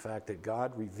today is the fact that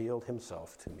God revealed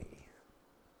himself to me.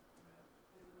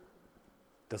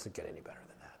 Doesn't get any better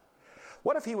than that.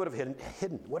 What if he would have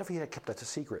hidden? What if he had kept that a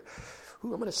secret?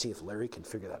 Ooh, I'm going to see if Larry can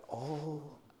figure that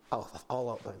all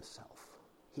out by himself.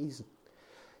 He's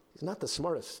not the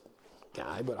smartest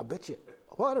guy, but I'll bet you,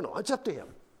 well, I don't know. It's up to him.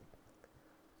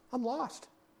 I'm lost.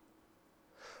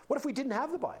 What if we didn't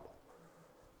have the Bible?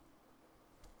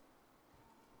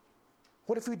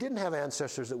 What if we didn't have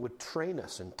ancestors that would train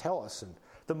us and tell us, and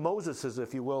the Moseses,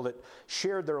 if you will, that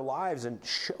shared their lives and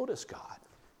showed us God?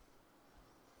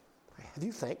 Have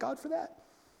you thanked God for that?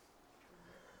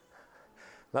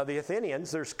 Now, the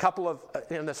Athenians, there's a couple of,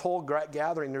 in this whole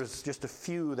gathering, there's just a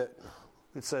few that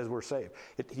it says we're saved.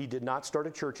 He did not start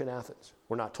a church in Athens.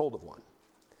 We're not told of one.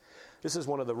 This is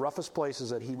one of the roughest places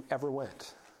that he ever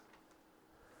went.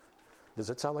 Does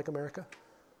it sound like America?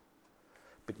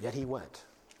 But yet he went.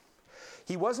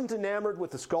 He wasn't enamored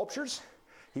with the sculptures.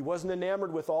 He wasn't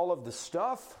enamored with all of the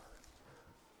stuff.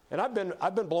 And I've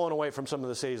been blown away from some of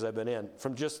the cities I've been in,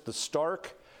 from just the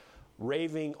stark,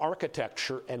 raving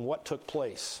architecture and what took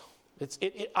place.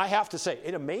 I have to say,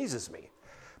 it amazes me.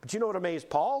 But you know what amazed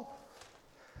Paul?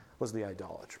 Was the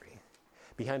idolatry.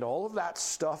 Behind all of that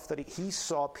stuff, that he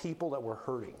saw people that were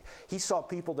hurting. He saw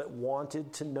people that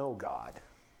wanted to know God.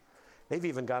 They've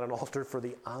even got an altar for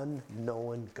the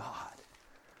unknown God.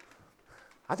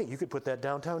 I think you could put that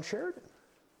downtown Sheridan,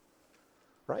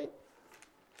 right?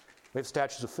 We have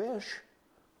statues of fish.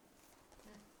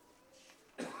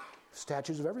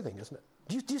 Statues of everything, isn't it?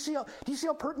 Do you see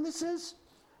how pertinent this is?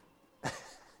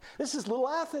 This is little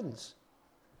Athens.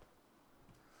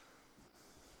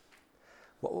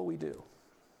 What will we do?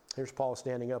 Here's Paul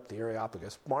standing up the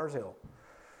Areopagus, Mars Hill.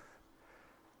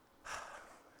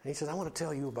 And he says, I want to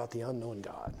tell you about the unknown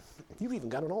God. You've even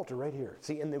got an altar right here.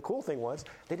 See, and the cool thing was,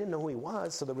 they didn't know who he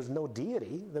was, so there was no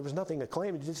deity. There was nothing to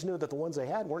claim. You just knew that the ones they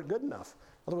had weren't good enough.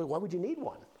 Otherwise, why would you need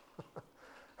one?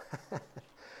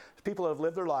 People that have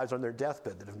lived their lives on their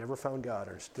deathbed that have never found God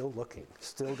are still looking,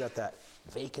 still got that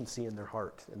vacancy in their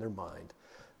heart, in their mind.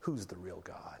 Who's the real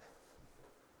God?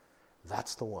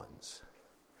 That's the ones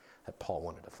that Paul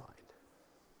wanted to find.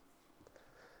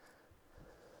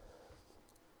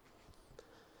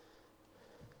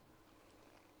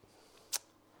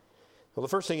 Well, the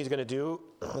first thing he's going to do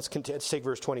Let's take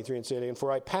verse 23 and say it again.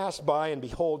 For I passed by and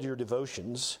behold your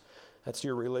devotions. That's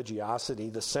your religiosity,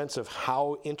 the sense of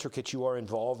how intricate you are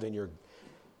involved in your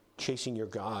chasing your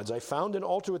gods. I found an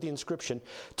altar with the inscription,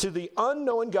 to the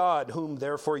unknown God, whom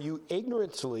therefore you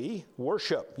ignorantly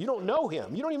worship. You don't know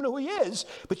him. You don't even know who he is,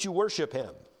 but you worship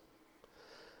him.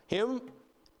 Him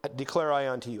declare I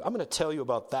unto you. I'm going to tell you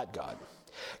about that God.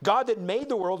 God that made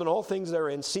the world and all things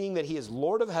therein, seeing that he is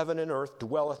Lord of heaven and earth,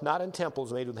 dwelleth not in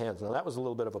temples made with hands. Now that was a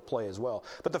little bit of a play as well.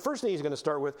 But the first thing he's going to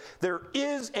start with, there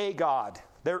is a God.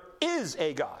 There is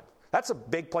a God. That's a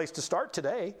big place to start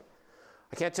today.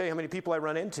 I can't tell you how many people I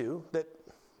run into that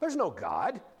there's no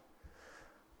God.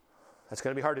 That's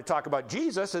going to be hard to talk about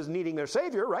Jesus as needing their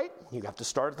Savior, right? You have to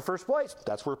start at the first place.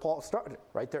 That's where Paul started,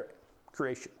 right there.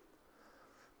 Creation.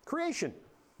 Creation.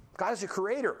 God is a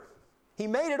creator. He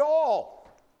made it all.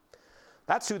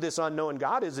 That's who this unknown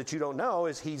God is that you don't know,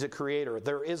 is he's a creator.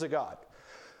 There is a God.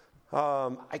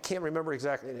 I can't remember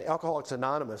exactly. Alcoholics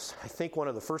Anonymous, I think one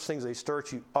of the first things they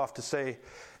start you off to say,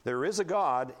 there is a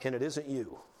God and it isn't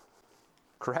you.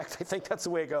 Correct? I think that's the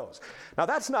way it goes. Now,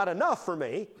 that's not enough for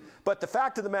me, but the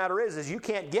fact of the matter is you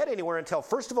can't get anywhere until,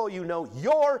 first of all, you know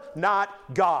you're not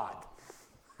God.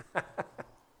 And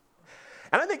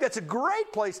I think that's a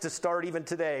great place to start even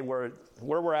today, where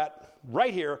we're at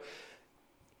right here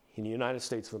in the United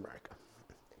States of America.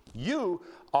 You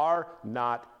are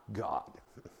not God.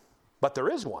 But there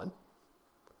is one.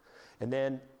 And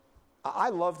then I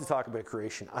love to talk about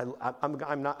creation. I'm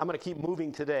going to keep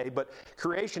moving today, but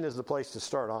creation is the place to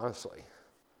start, honestly.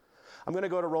 I'm going to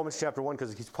go to Romans chapter 1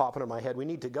 because it keeps popping in my head. We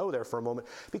need to go there for a moment.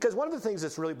 Because one of the things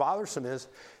that's really bothersome is,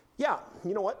 yeah,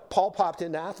 you know what? Paul popped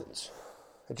into Athens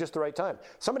at just the right time.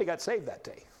 Somebody got saved that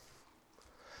day.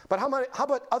 But how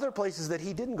about other places that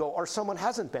he didn't go or someone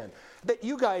hasn't been, that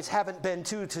you guys haven't been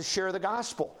to share the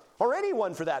gospel, or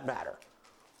anyone for that matter?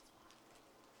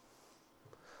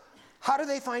 How do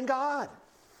they find God?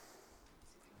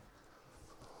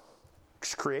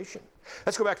 It's creation.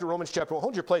 Let's go back to Romans chapter 1.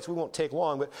 Hold your place. We won't take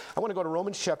long, but I want to go to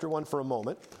Romans chapter 1 for a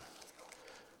moment.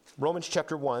 Romans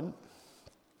chapter 1.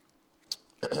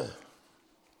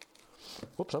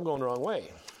 Whoops, I'm going the wrong way.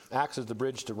 Acts is the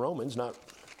bridge to Romans, not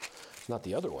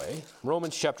the other way.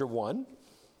 Romans chapter 1.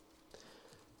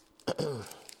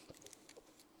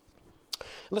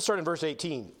 Let's start in verse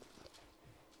 18.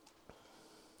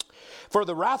 For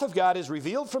the wrath of God is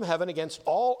revealed from heaven against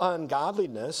all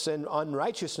ungodliness and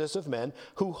unrighteousness of men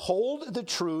who hold the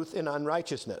truth in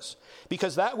unrighteousness,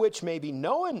 because that which may be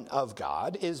known of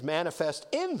God is manifest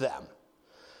in them,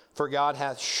 for God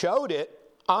hath showed it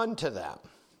unto them.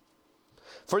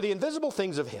 For the invisible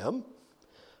things of him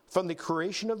from the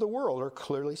creation of the world are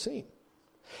clearly seen,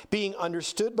 being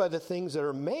understood by the things that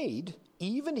are made,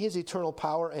 even his eternal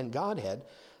power and Godhead,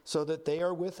 so that they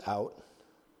are without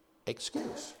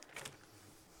excuse.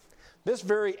 This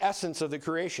very essence of the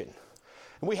creation.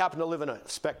 And we happen to live in a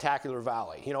spectacular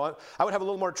valley. You know, I would have a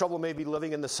little more trouble maybe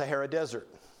living in the Sahara Desert.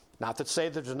 Not to say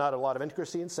that there's not a lot of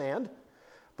intricacy in sand,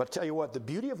 but I tell you what, the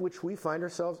beauty of which we find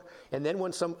ourselves, and then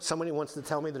when somebody wants to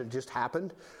tell me that it just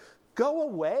happened, go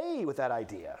away with that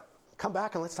idea. Come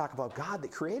back and let's talk about God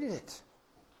that created it.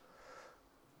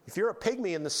 If you're a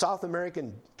pygmy in the South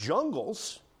American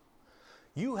jungles,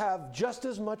 you have just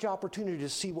as much opportunity to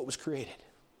see what was created.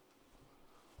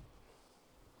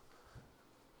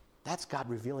 That's God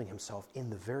revealing himself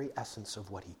in the very essence of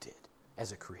what he did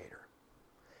as a creator.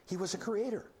 He was a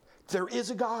creator. There is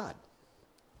a God.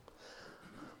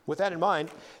 With that in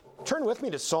mind, turn with me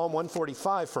to Psalm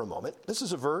 145 for a moment. This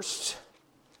is a verse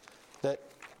that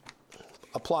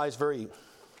applies very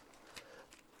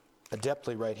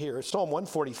adeptly right here. It's Psalm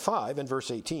 145 and verse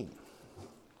 18.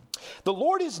 The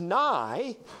Lord is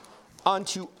nigh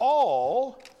unto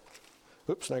all.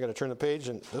 Oops, now I got to turn the page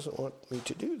and it doesn't want me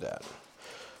to do that.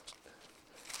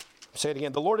 Say it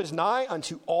again. The Lord is nigh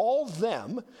unto all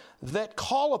them that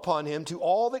call upon him, to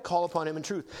all that call upon him in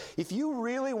truth. If you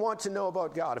really want to know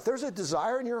about God, if there's a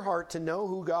desire in your heart to know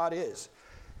who God is,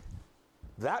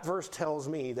 that verse tells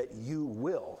me that you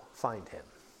will find him.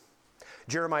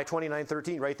 Jeremiah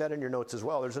 29:13, write that in your notes as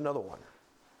well. There's another one.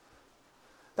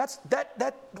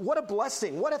 What a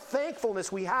blessing, what a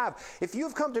thankfulness we have. If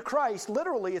you've come to Christ,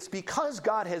 literally it's because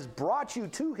God has brought you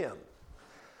to him.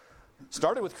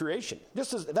 Started with creation.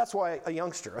 That's why a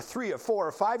youngster, a 3, a 4,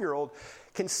 a 5-year-old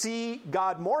can see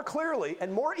God more clearly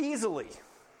and more easily,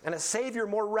 and a Savior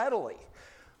more readily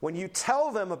when you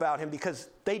tell them about him, because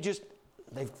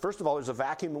first of all, there's a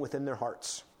vacuum within their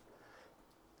hearts.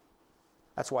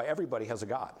 That's why everybody has a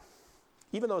God.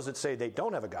 Even those that say they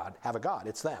don't have a God,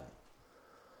 it's them.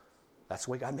 That's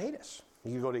the way God made us.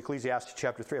 You can go to Ecclesiastes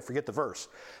chapter 3, I forget the verse.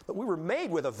 But we were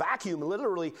made with a vacuum.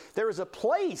 Literally, there is a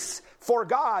place for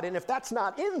God, and if that's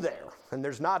not in there, and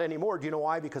there's not anymore, do you know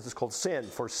why? Because it's called sin.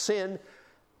 For sin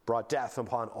brought death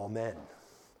upon all men.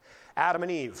 Adam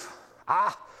and Eve.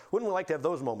 Wouldn't we like to have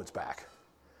those moments back?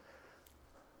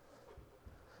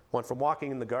 Went from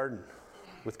walking in the garden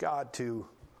with God to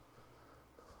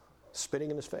spitting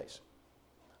in his face.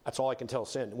 That's all I can tell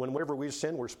sin. Whenever we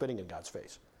sin, we're spitting in God's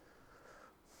face.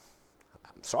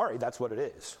 I'm sorry, that's what it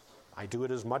is. I do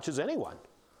it as much as anyone.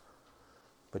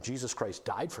 But Jesus Christ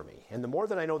died for me. And the more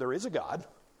that I know there is a God,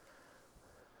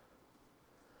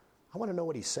 I want to know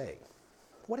what he's saying.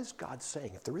 What is God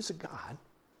saying? If there is a God,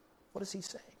 what is he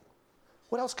saying?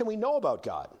 What else can we know about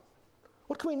God?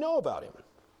 What can we know about him?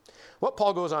 What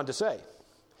Paul goes on to say.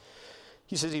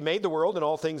 He says he made the world and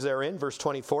all things therein, verse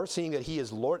 24, seeing that he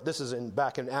is Lord. This is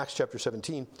back in Acts chapter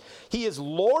 17. He is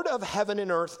Lord of heaven and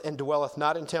earth and dwelleth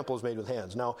not in temples made with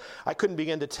hands. Now, I couldn't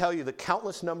begin to tell you the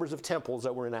countless numbers of temples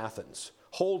that were in Athens,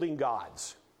 holding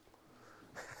gods.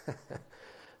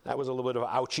 That was a little bit of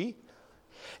ouchie.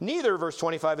 Neither, verse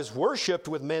 25, is worshipped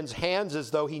with men's hands as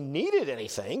though he needed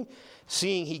anything,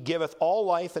 seeing he giveth all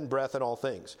life and breath and all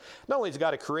things. Not only is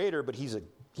God a creator, but he's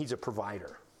a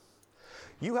provider.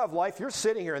 You have life. You're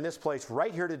sitting here in this place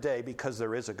right here today because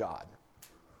there is a God.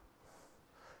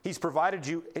 He's provided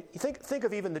you. Think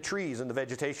of even the trees and the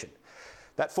vegetation.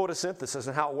 That photosynthesis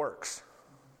and how it works.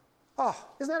 Oh,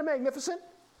 isn't that magnificent?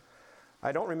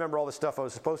 I don't remember all the stuff I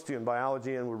was supposed to in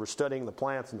biology, and we were studying the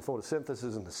plants and the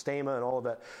photosynthesis and the stamina and all of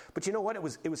that. But you know what? It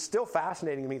was still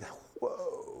fascinating to me.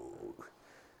 Whoa,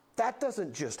 that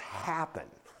doesn't just happen,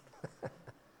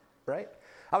 right?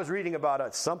 I was reading about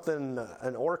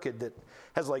an orchid that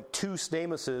has like 2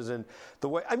 stamens, and the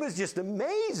way it was just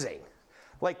amazing.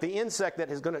 Like the insect that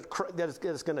is going to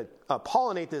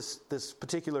pollinate this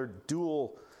particular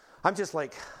dual. I'm just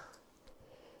like,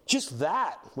 just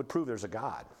that would prove there's a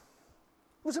God.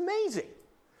 It was amazing.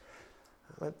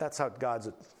 That's how God's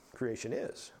creation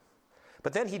is.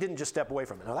 But then he didn't just step away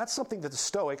from it. Now, that's something that the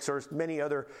Stoics or many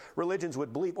other religions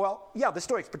would believe. Well, yeah, the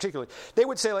Stoics particularly. They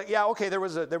would say, like, yeah, okay, there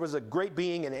was a great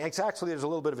being, and actually there's a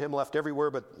little bit of him left everywhere,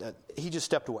 but he just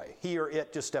stepped away. He or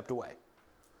it just stepped away.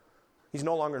 He's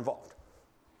no longer involved.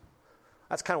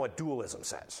 That's kind of what dualism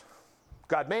says.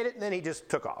 God made it, and then he just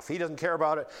took off. He doesn't care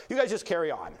about it. You guys just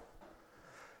carry on.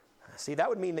 See, that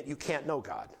would mean that you can't know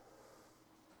God.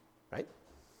 Right?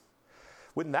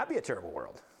 Wouldn't that be a terrible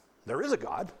world? There is a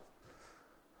God.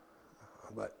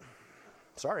 But,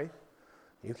 sorry,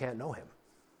 you can't know him.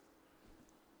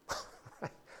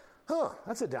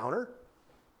 That's a downer.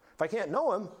 If I can't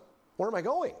know him, where am I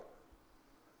going?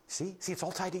 See, it's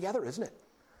all tied together, isn't it?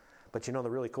 But you know the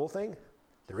really cool thing?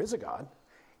 There is a God,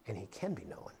 and he can be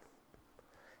known.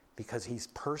 Because he's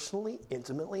personally,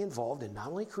 intimately involved in not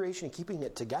only creation and keeping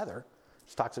it together.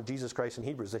 It talks of Jesus Christ in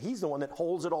Hebrews, that he's the one that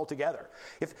holds it all together.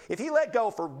 If he let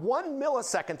go for 1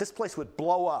 millisecond, this place would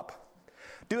blow up.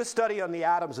 Do a study on the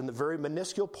atoms and the very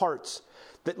minuscule parts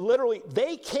that literally,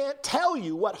 they can't tell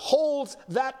you what holds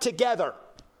that together.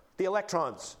 The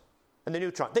electrons and the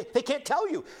neutrons. They can't tell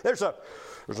you. There's an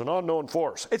unknown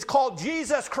force. It's called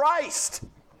Jesus Christ.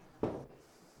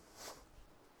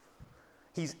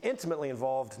 He's intimately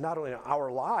involved not only in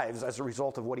our lives as a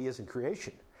result of what he is in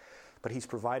creation, but he's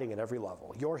providing at every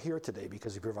level. You're here today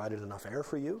because he provided enough air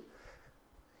for you.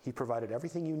 He provided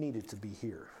everything you needed to be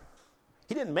here.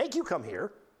 He didn't make you come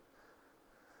here,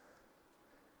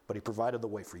 but he provided the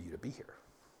way for you to be here.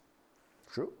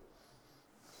 True?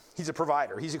 He's a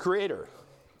provider. He's a creator.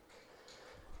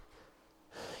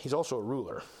 He's also a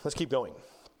ruler. Let's keep going.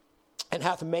 And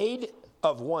hath made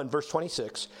of one, verse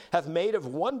 26, hath made of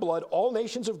one blood all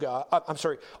nations of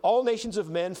all nations of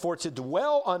men for to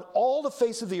dwell on all the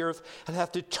face of the earth, and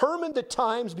hath determined the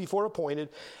times before appointed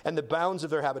and the bounds of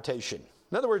their habitation.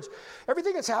 In other words,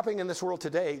 everything that's happening in this world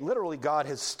today, literally God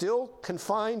has still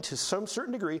confined to some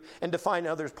certain degree and defined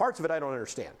other parts of it I don't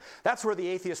understand. That's where the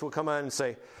atheist will come on and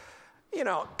say, you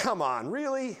know, come on,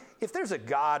 really? If there's a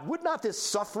God, would not this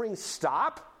suffering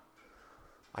stop?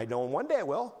 I know one day it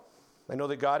will. I know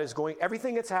that God is going,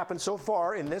 everything that's happened so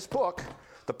far in this book,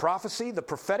 the prophecy, the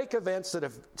prophetic events that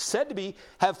have said to be,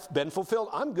 have been fulfilled.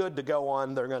 I'm good to go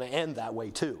on. They're going to end that way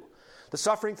too. The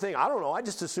suffering thing, I don't know. I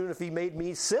just assume if he made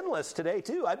me sinless today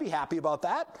too, I'd be happy about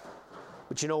that.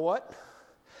 But you know what?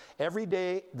 Every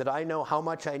day that I know how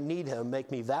much I need him,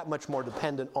 make me that much more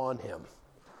dependent on him.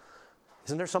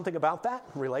 Isn't there something about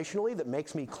that relationally that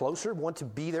makes me closer, want to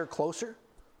be there closer?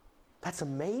 That's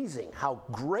amazing how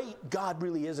great God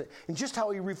really is and just how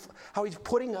he's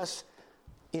putting us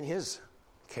in his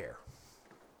care.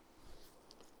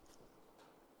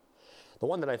 The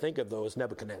one that I think of, though, is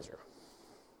Nebuchadnezzar.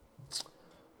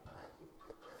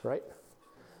 Right?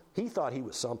 He thought he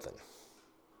was something.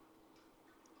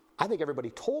 I think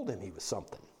everybody told him he was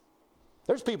something.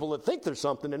 There's people that think there's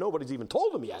something and nobody's even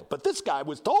told him yet. But this guy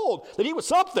was told that he was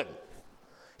something.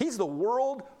 He's the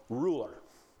world ruler.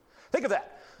 Think of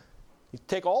that. You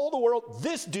take all the world,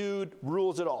 this dude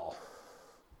rules it all.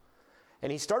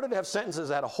 And he started to have sentences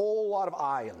that had a whole lot of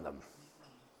I in them.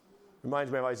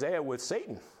 Reminds me of Isaiah with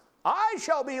Satan. I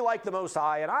shall be like the Most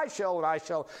High, and I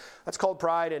shall. That's called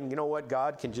pride, and you know what?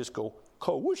 God can just go,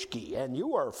 kowushki, and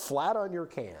you are flat on your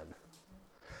can.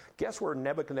 Guess where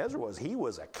Nebuchadnezzar was? He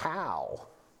was a cow.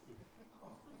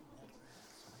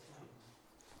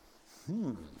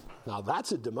 Now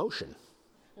that's a demotion.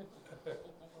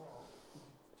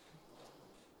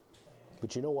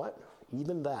 But you know what?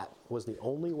 Even that was the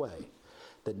only way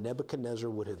that Nebuchadnezzar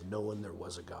would have known there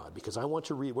was a God. Because I want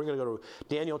to read, we're going to go to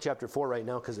Daniel chapter 4 right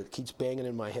now because it keeps banging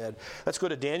in my head. Let's go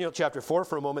to Daniel chapter 4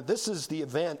 for a moment. This is the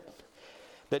event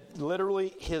that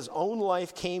literally his own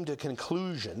life came to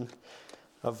conclusion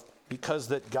of, because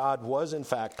that God was in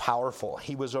fact powerful.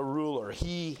 He was a ruler.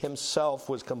 He himself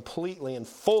was completely and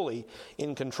fully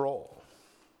in control.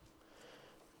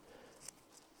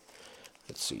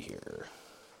 Let's see here.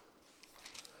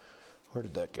 Where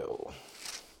did that go?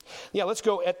 Yeah, let's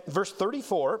go at verse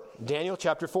 34, Daniel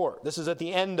chapter 4. This is at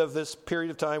the end of this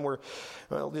period of time where,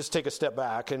 well, just take a step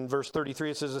back. In verse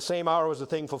 33, it says, the same hour was the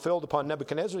thing fulfilled upon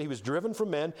Nebuchadnezzar. He was driven from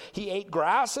men. He ate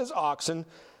grass as oxen.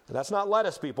 And that's not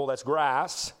lettuce, people. That's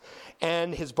grass.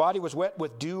 And his body was wet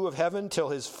with dew of heaven till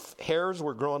his hairs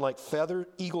were growing like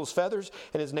eagle's feathers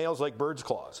and his nails like bird's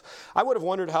claws. I would have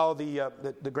wondered how the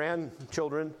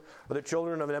grandchildren or the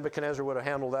children of Nebuchadnezzar would have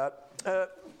handled that.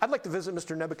 I'd like to visit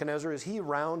Mr. Nebuchadnezzar. Is he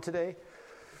around today?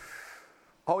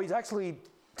 Oh, he's actually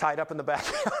tied up in the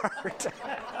backyard.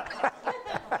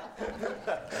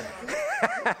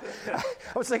 I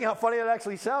was thinking how funny that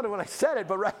actually sounded when I said it,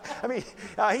 but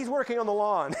he's working on the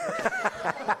lawn.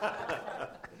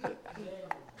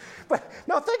 But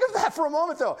now think of that for a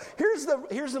moment, though. Here's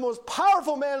the most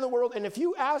powerful man in the world, and if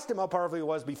you asked him how powerful he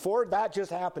was before that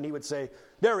just happened, he would say,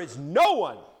 there is no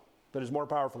one that is more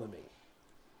powerful than me.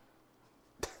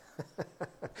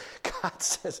 God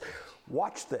says,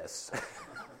 watch this.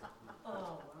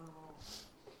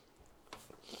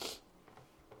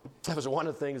 That was one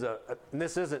of the things, and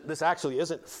this actually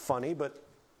isn't funny, but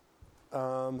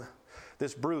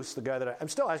this Bruce, the guy that I'm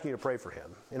still asking you to pray for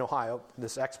him in Ohio,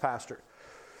 this ex-pastor.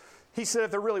 He said, if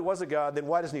there really was a God, then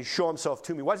why doesn't he show himself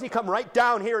to me? Why doesn't he come right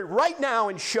down here right now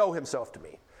and show himself to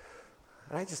me?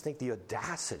 And I just think the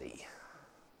audacity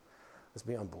is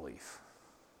beyond belief.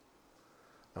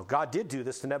 Now, God did do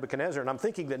this to Nebuchadnezzar, and I'm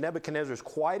thinking that Nebuchadnezzar is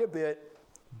quite a bit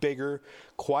bigger,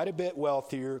 quite a bit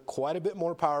wealthier, quite a bit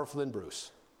more powerful than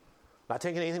Bruce. Not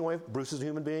taking anything away. Bruce is a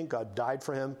human being. God died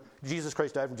for him. Jesus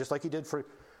Christ died for him just like he did for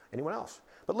anyone else.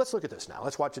 But let's look at this now.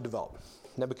 Let's watch it develop.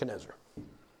 Nebuchadnezzar.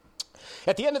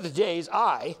 At the end of the days,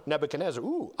 I,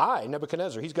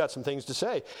 Nebuchadnezzar, he's got some things to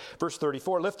say. Verse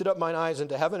 34, lifted up mine eyes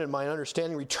into heaven, and mine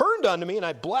understanding returned unto me, and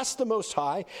I blessed the Most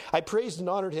High. I praised and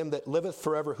honored him that liveth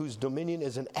forever, whose dominion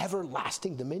is an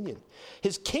everlasting dominion.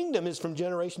 His kingdom is from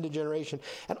generation to generation,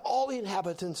 and all the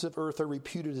inhabitants of earth are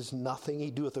reputed as nothing.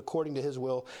 He doeth according to his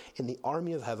will in the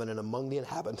army of heaven and among the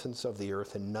inhabitants of the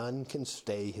earth, and none can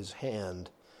stay his hand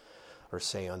or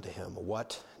say unto him,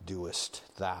 what doest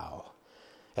thou?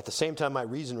 At the same time my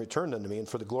reason returned unto me, and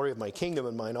for the glory of my kingdom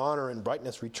and mine honor and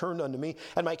brightness returned unto me.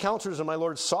 And my counselors and my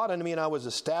Lord sought unto me, and I was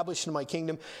established in my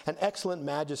kingdom, and excellent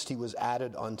majesty was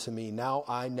added unto me. Now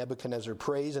I, Nebuchadnezzar,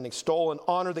 praise and extol and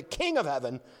honor the King of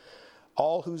heaven,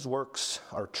 all whose works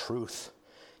are truth,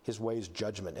 his ways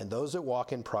judgment, and those that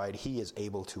walk in pride he is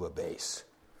able to abase.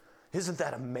 Isn't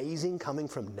that amazing coming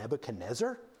from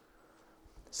Nebuchadnezzar?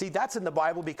 See, that's in the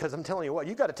Bible because I'm telling you what,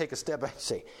 you've got to take a step back and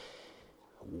say,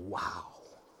 wow.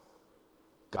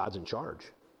 God's in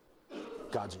charge.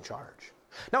 God's in charge.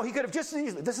 Now, he could have just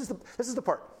easily, this is the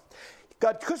part.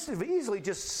 God could have easily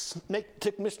just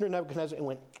took Mr. Nebuchadnezzar and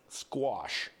went,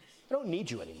 squash. I don't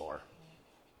need you anymore.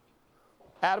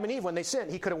 Adam and Eve, when they sinned,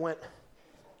 he could have went,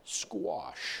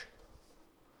 squash.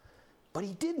 But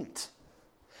he didn't.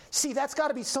 See, that's got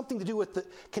to be something to do with the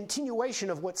continuation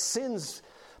of what sin's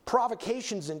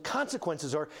provocations and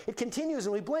consequences are. It continues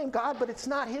and we blame God, but it's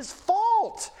not his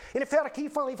fault. And in fact, he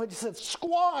finally, if I just said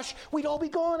squash, we'd all be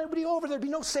gone, everybody over, there'd be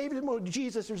no Savior, no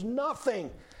Jesus, there's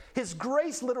nothing. His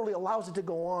grace literally allows it to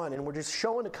go on, and we're just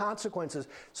showing the consequences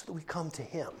so that we come to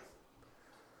him.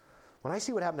 When I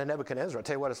see what happened to Nebuchadnezzar, I'll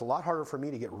tell you what, it's a lot harder for me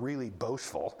to get really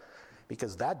boastful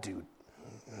because that dude,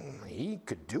 he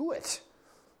could do it.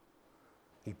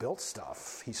 He built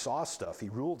stuff. He saw stuff. He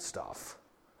ruled stuff.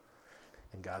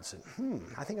 And God said,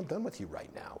 I think I'm done with you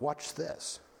right now. Watch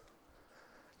this.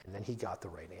 And then he got the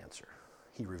right answer.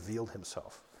 He revealed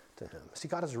himself to him. See,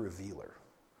 God is a revealer.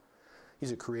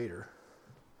 He's a creator.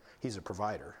 He's a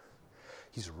provider.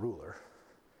 He's a ruler.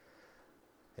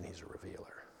 And he's a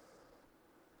revealer.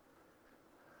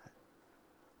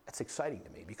 That's exciting to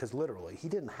me because literally he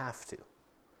didn't have to.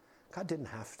 God didn't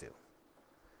have to.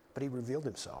 But he revealed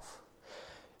himself.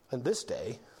 And this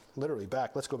day, literally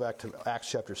let's go back to Acts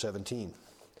chapter 17.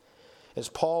 As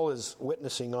Paul is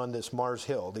witnessing on this Mars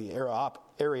Hill, the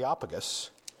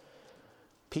Areopagus,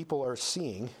 people are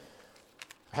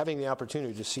having the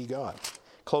opportunity to see God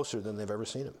closer than they've ever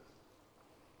seen him.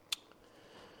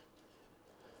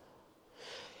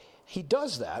 He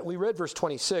does that. We read verse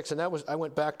 26, and I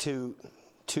went back to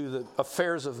the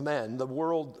affairs of men, the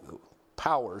world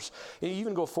powers. And you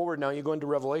even go forward now, you go into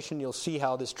Revelation, you'll see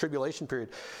how this tribulation period,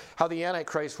 how the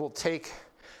Antichrist will take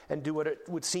and do what it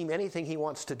would seem anything he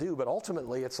wants to do, but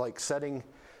ultimately it's like setting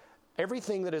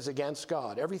everything that is against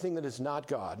God, everything that is not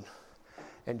God,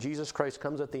 and Jesus Christ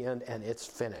comes at the end and it's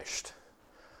finished.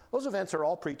 Those events are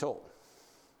all pre-told.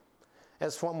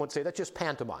 As one would say, that's just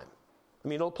pantomime. I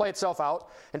mean, it'll play itself out,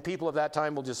 and people of that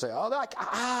time will just say,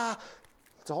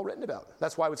 it's all written about.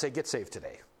 That's why I would say get saved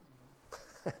today.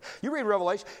 You read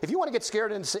Revelation. If you want to get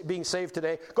scared into being saved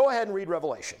today, go ahead and read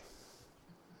Revelation.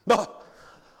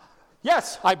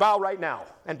 Yes, I bow right now.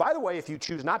 And by the way, if you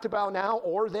choose not to bow now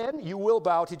or then, you will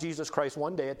bow to Jesus Christ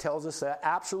one day. It tells us that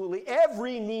absolutely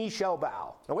every knee shall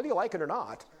bow. Now, whether you like it or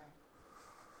not,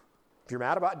 if you're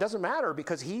mad about it, it doesn't matter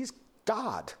because he's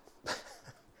God.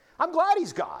 I'm glad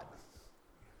he's God.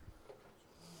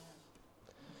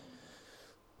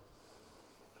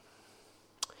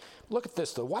 Look at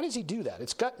this, though. Why does he do that?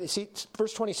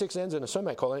 Verse 26 ends in a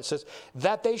semicolon. It says,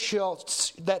 that they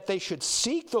should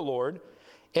seek the Lord,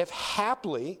 if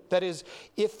haply, that is,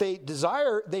 if they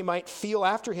desire, they might feel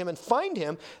after him and find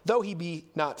him, though he be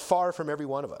not far from every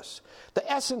one of us. The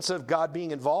essence of God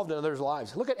being involved in others'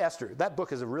 lives. Look at Esther. That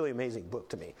book is a really amazing book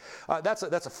to me. That's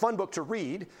a fun book to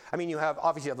read. I mean, you have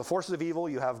the forces of evil,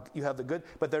 you have the good,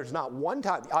 but there's not one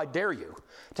time, I dare you,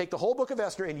 take the whole book of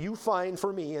Esther and you find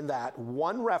for me in that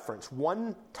one reference,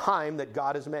 one time that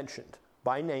God is mentioned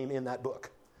by name in that book.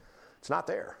 It's not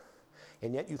there.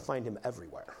 And yet you find him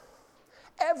everywhere.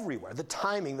 Everywhere. The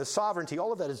timing, the sovereignty,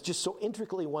 all of that is just so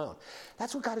intricately wound.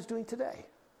 That's what God is doing today.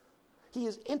 He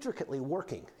is intricately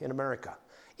working in America,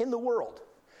 in the world.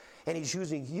 And he's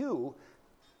using you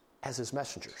as his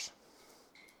messengers.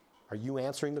 Are you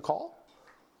answering the call?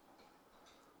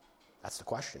 That's the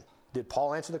question. Did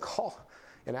Paul answer the call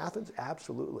in Athens?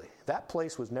 Absolutely. That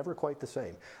place was never quite the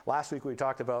same. Last week we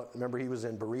talked about, remember he was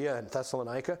in Berea and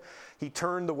Thessalonica. He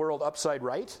turned the world upside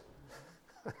right.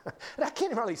 And I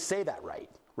can't hardly say that right.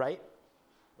 Right.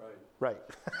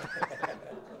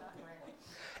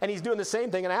 And he's doing the same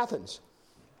thing in Athens.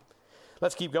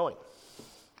 Let's keep going.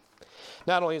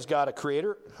 Not only is God a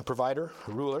creator, a provider,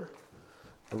 a ruler,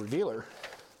 a revealer,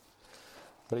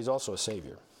 but he's also a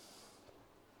savior.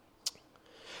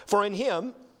 For in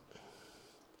him,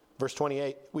 verse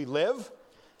 28, we live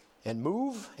and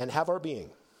move and have our being.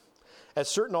 As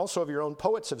certain also of your own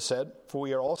poets have said, for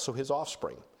we are also his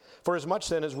offspring. For as much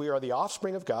then as we are the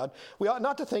offspring of God, we ought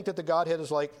not to think that the Godhead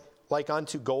is like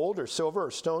unto gold or silver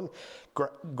or stone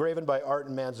graven by art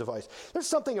and man's device. There's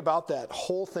something about that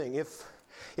whole thing.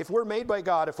 If we're made by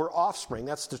God, if we're offspring,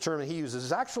 that's the term that he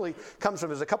uses. It actually comes from,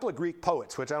 there's a couple of Greek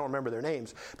poets, which I don't remember their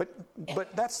names,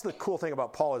 but that's the cool thing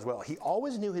about Paul as well. He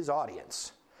always knew his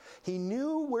audience. He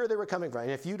knew where they were coming from.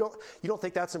 And if you don't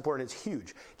think that's important, it's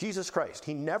huge. Jesus Christ,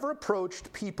 he never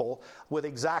approached people with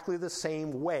exactly the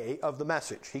same way of the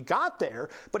message. He got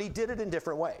there, but he did it in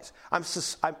different ways. I'm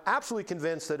absolutely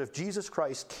convinced that if Jesus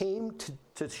Christ came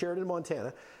to Sheridan,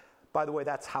 Montana, by the way,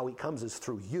 that's how he comes, is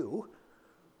through you,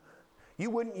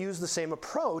 you wouldn't use the same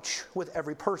approach with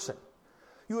every person.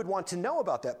 You would want to know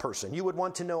about that person. You would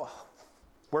want to know,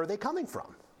 where are they coming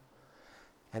from?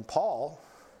 And Paul...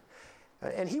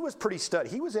 And he was pretty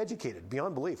studied. He was educated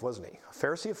beyond belief, wasn't he? A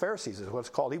Pharisee of Pharisees is what it's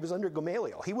called. He was under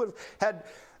Gamaliel. He would have had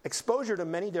exposure to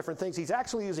many different things. He's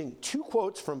actually using two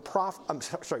quotes from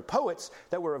poets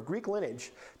that were of Greek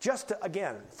lineage just to,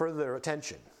 again, further their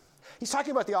attention. He's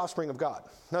talking about the offspring of God.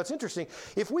 Now, it's interesting.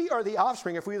 If we are the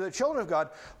offspring, if we are the children of God,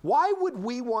 why would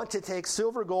we want to take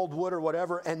silver, gold, wood, or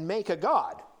whatever and make a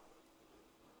God?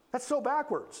 That's so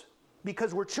backwards.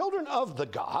 Because we're children of the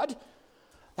God.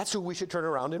 That's who we should turn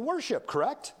around and worship,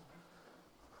 correct?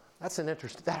 That's an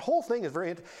interesting, that whole thing is very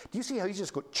interesting. Do you see how you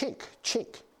just go chink,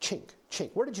 chink, chink,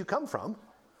 chink? Where did you come from?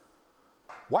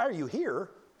 Why are you here?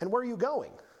 And where are you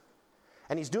going?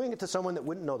 And he's doing it to someone that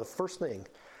wouldn't know the first thing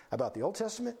about the Old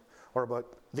Testament or about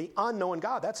the unknown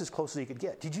God. That's as close as he could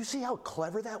get. Did you see how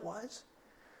clever that was?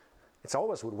 It's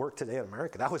always would work today in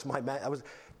America. That was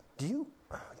do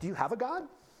you have a God?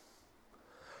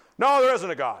 No, there isn't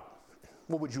a God.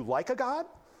 Well, would you like a God?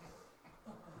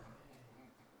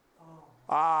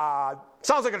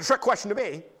 Sounds like a trick question to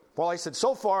me. Well, I said,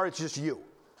 so far it's just you.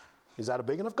 Is that a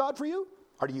big enough God for you?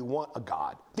 Or do you want a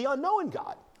God? The unknown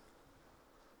God.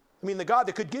 I mean, the God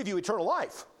that could give you eternal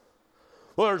life.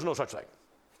 Well, there's no such thing.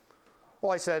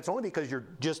 Well, I said, it's only because you're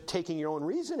just taking your own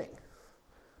reasoning.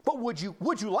 But would you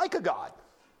like a God?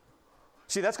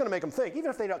 See, that's going to make them think. Even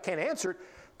if they can't answer it,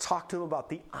 talk to them about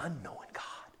the unknown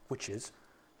God, which is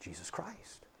Jesus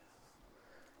Christ,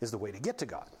 is the way to get to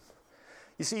God.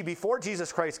 You see, before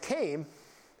Jesus Christ came,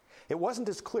 it wasn't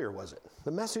as clear, was it?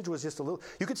 The message was just a little,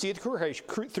 you could see it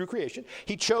through creation.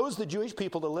 He chose the Jewish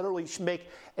people to literally make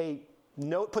a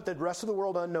note, put the rest of the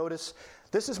world on notice.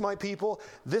 This is my people.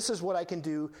 This is what I can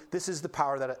do. This is the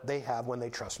power that they have when they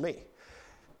trust me.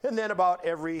 And then about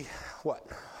every,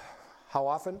 how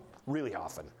often? Really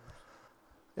often.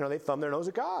 They thumb their nose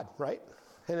at God, right?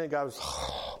 And then God was,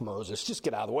 Moses, just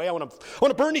get out of the way. I want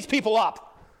to burn these people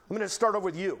up. I'm going to start over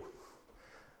with you.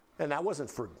 And that wasn't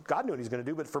for, God knew what he was going to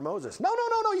do, but for Moses. No,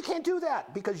 you can't do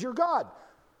that because you're God.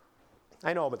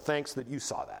 I know, but thanks that you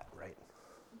saw that, right?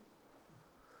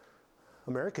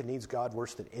 America needs God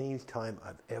worse than any time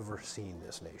I've ever seen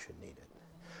this nation need it.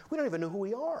 We don't even know who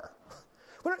we are.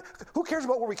 Who cares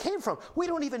about where we came from? We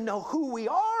don't even know who we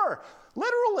are,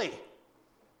 literally.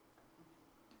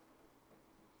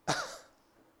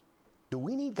 Do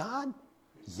we need God?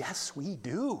 Yes, we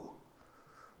do.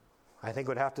 I think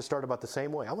we'd have to start about the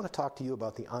same way. I want to talk to you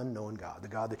about the unknown God, the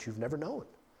God that you've never known.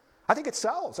 I think it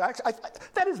sells.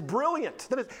 That is brilliant.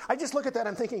 I just look at that and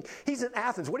I'm thinking, he's in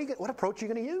Athens. What approach are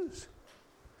you going to use?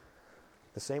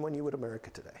 The same one you would America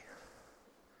today.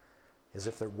 As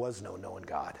if there was no known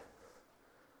God.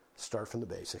 Start from the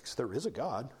basics. There is a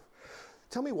God.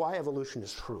 Tell me why evolution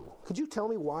is true. Could you tell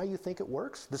me why you think it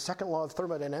works? The second law of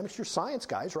thermodynamics, you're science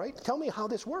guys, right? Tell me how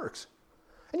this works.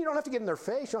 And you don't have to get in their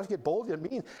face. You don't have to get bold. You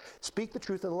mean, speak the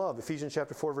truth in love. Ephesians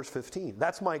chapter 4, verse 15.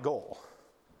 That's my goal.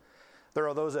 There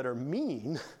are those that are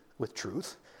mean with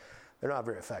truth. They're not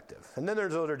very effective. And then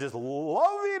there's those that are just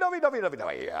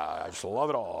lovey-dovey-dovey-dovey-dovey. Yeah, I just love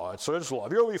it all. It's just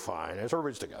love. You'll be fine.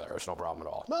 Everybody's together. It's no problem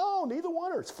at all. No, neither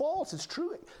one. It's false. It's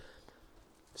true.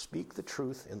 Speak the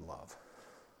truth in love.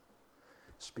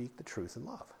 Speak the truth in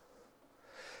love.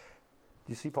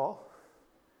 You see Paul?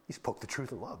 He spoke the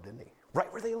truth in love, didn't he?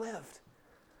 Right where they lived.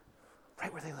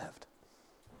 Right where they lived.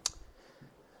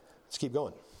 Let's keep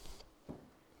going.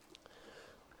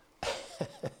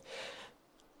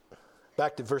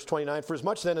 Back to verse 29. For as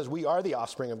much then as we are the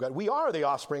offspring of God, we are the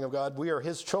offspring of God, we are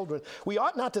his children, we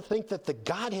ought not to think that the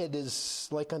Godhead is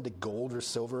like unto gold or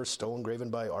silver or stone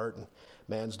graven by art and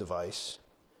man's device.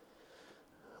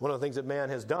 One of the things that man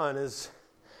has done is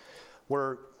we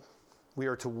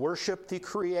are to worship the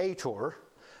Creator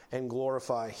and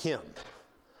glorify him.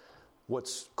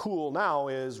 What's cool now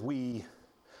is we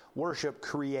worship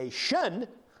creation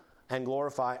and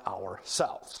glorify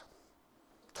ourselves.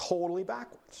 Totally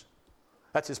backwards.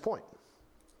 That's his point.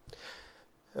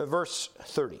 Verse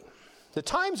 30. The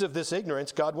times of this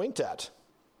ignorance God winked at,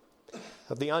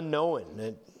 of the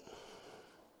unknown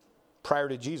prior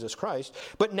to Jesus Christ,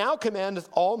 but now commandeth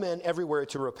all men everywhere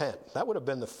to repent. That would have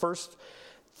been the first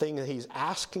thing that he's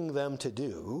asking them to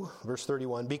do, verse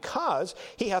 31, because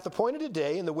he hath appointed a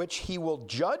day in the which he will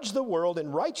judge the world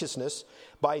in righteousness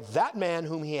by that man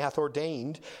whom he hath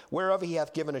ordained, whereof he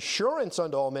hath given assurance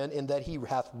unto all men in that he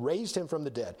hath raised him from the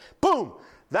dead. Boom!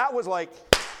 That was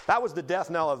the death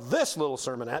knell of this little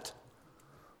sermonette.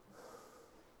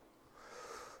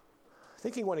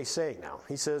 Thinking what he's saying now.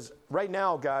 He says, right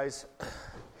now, guys,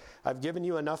 I've given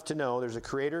you enough to know there's a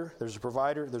creator, there's a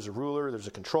provider, there's a ruler, there's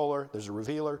a controller, there's a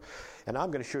revealer, and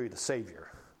I'm going to show you the Savior.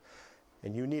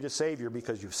 And you need a Savior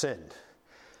because you've sinned.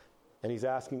 And he's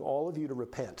asking all of you to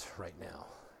repent right now.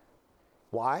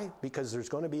 Why? Because there's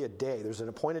going to be a day, there's an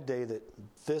appointed day that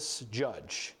this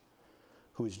judge,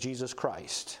 who is Jesus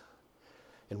Christ,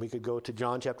 and we could go to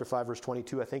John chapter 5, verse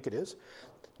 22, I think it is,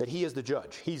 that he is the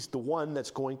judge. He's the one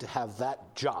that's going to have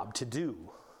that job to do.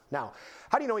 Now,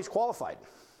 how do you know he's qualified?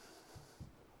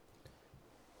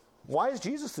 Why is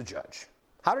Jesus the judge?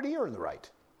 How did he earn the right?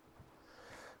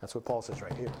 That's what Paul says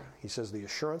right here. He says the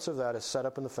assurance of that is set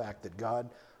up in the fact that God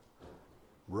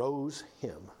rose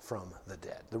him from the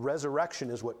dead. The resurrection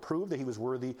is what proved that he was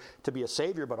worthy to be a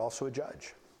savior, but also a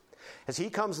judge. As he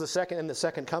comes in the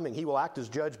second coming, he will act as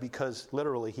judge because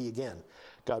literally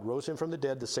God rose him from the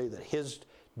dead to say that his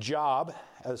job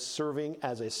as serving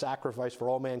as a sacrifice for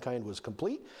all mankind was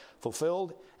complete,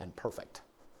 fulfilled, and perfect.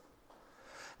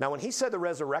 Now, when he said the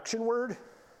resurrection word,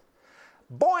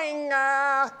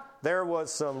 boing! There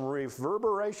was some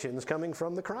reverberations coming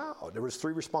from the crowd. There was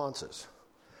 3 responses.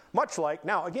 Much like,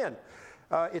 now again,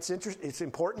 it's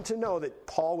important to know that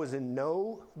Paul was in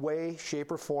no way,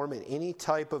 shape, or form in any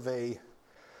type of a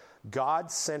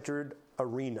God-centered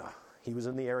arena. He was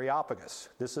in the Areopagus.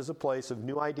 This is a place of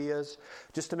new ideas,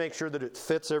 just to make sure that it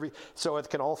fits so it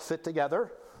can all fit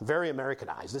together. Very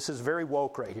Americanized. This is very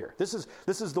woke right here. This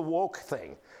is the woke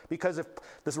thing. Because if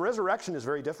this resurrection is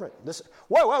very different.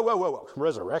 Whoa.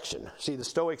 Resurrection. See, the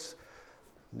Stoics,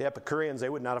 the Epicureans, they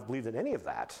would not have believed in any of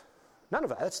that. None of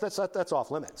that. That's off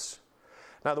limits.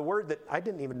 Now, the word that, I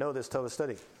didn't even know this till I was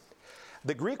studying.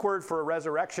 The Greek word for a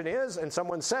resurrection is, and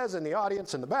someone says in the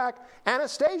audience in the back,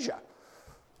 Anastasia.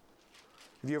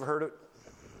 Have you ever heard it?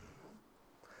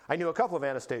 I knew a couple of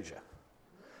Anastasia.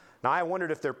 Now, I wondered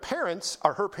if their parents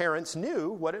or her parents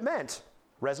knew what it meant,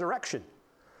 resurrection.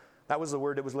 That was the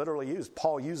word that was literally used.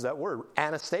 Paul used that word,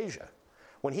 Anastasia.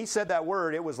 When he said that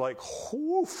word, it was like,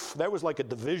 whoof, that was like a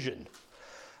division.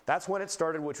 That's when it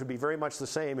started, which would be very much the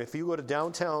same. If you go to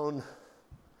downtown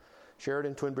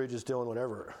Sheridan, Twin Bridges, Dillon,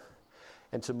 whatever,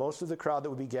 and to most of the crowd that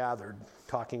would be gathered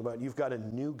talking about, you've got a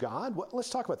new God?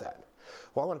 Let's talk about that.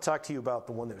 Well, I want to talk to you about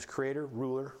the one that was creator,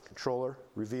 ruler, controller,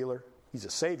 revealer. He's a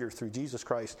savior through Jesus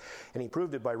Christ, and he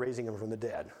proved it by raising him from the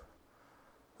dead.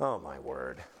 Oh, my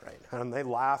word, right? And they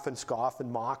laugh and scoff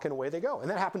and mock, and away they go. And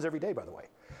that happens every day, by the way.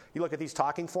 You look at these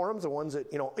talking forums, the ones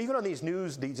that, even on these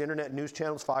internet news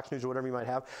channels, Fox News or whatever you might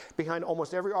have, behind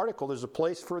almost every article, there's a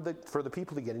place for the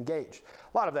people to get engaged.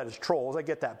 A lot of that is trolls, I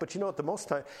get that. But at the most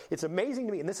time, it's amazing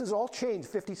to me, and this has all changed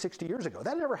 50, 60 years ago.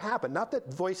 That never happened. Not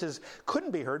that voices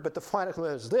couldn't be heard, but the final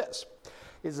is this,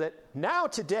 is that now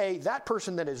today, that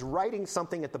person that is writing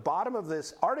something at the bottom of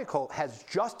this article has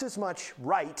just as much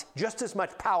right, just as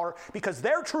much power, because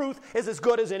their truth is as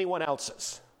good as anyone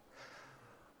else's.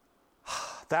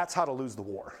 That's how to lose the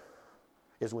war,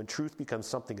 is when truth becomes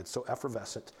something that's so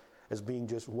effervescent as being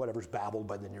just whatever's babbled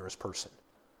by the nearest person.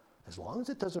 As long as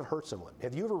it doesn't hurt someone.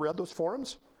 Have you ever read those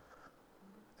forums?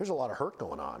 There's a lot of hurt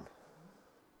going on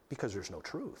because there's no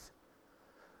truth.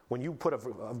 When you put a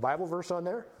Bible verse on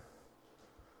there,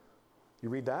 you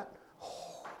read that?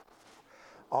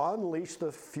 Unleash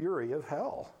the fury of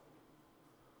hell.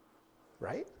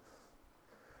 Right?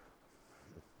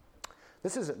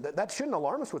 That shouldn't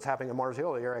alarm us what's happening in Mars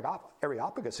Hill, the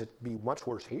Areopagus. It'd be much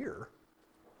worse here.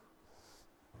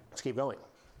 Let's keep going.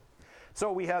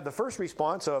 So we had the first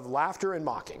response of laughter and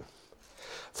mocking,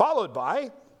 followed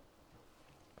by,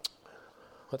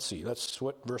 what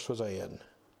verse was I in?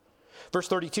 Verse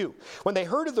 32. When they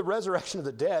heard of the resurrection of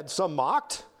the dead, some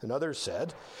mocked, and others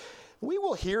said, we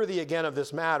will hear thee again of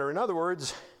this matter. In other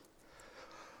words,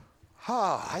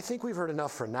 I think we've heard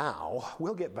enough for now.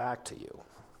 We'll get back to you.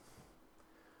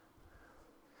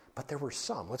 But there were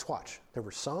some, let's watch. There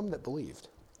were some that believed.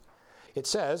 It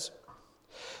says,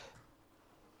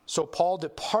 so Paul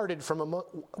departed from among,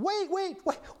 wait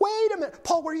a minute.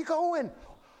 Paul, where are you going?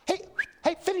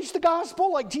 Hey, finish the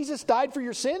gospel like Jesus died for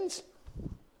your sins?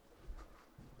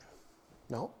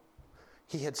 No.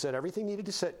 He had said everything needed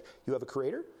to say. You have a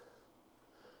creator.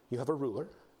 You have a ruler.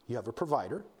 You have a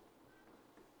provider.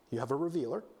 You have a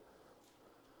revealer.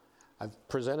 I've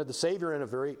presented the Savior in a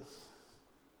very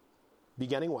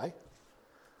beginning way,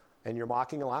 and you're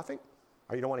mocking and laughing,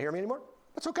 or you don't want to hear me anymore,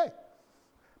 that's okay.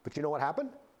 But you know what happened?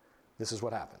 This is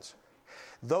what happens.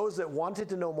 Those that wanted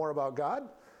to know more about God,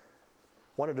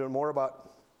 wanted to know more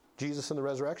about Jesus and the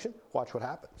resurrection, watch what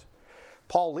happens.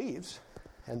 Paul leaves,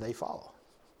 and they follow.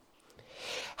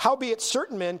 Howbeit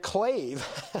certain men clave,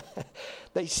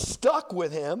 they stuck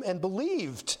with him and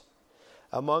believed,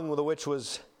 among the which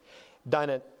was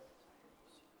Dionysius.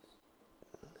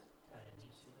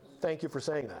 Thank you for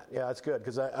saying that. Yeah, that's good,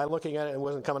 because I'm looking at it and it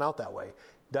wasn't coming out that way.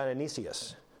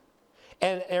 Dionysius.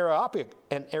 And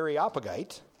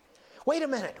Areopagite. Wait a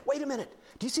minute.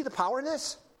 Do you see the power in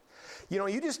this?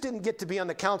 You just didn't get to be on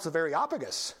the Council of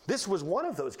Areopagus. This was one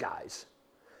of those guys.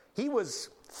 He was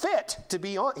fit to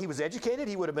be on. He was educated.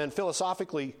 He would have been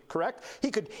philosophically correct. He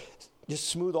could just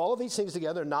smooth all of these things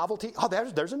together. Novelty. Oh,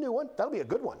 there's a new one. That'll be a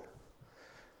good one.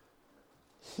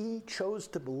 He chose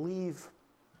to believe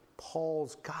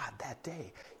Paul's God that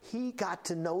day. He got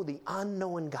to know the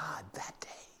unknown God that day.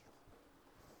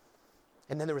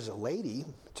 And then there was a lady,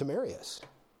 Tamarius,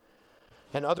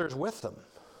 and others with them.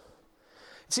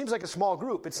 It seems like a small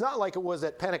group. It's not like it was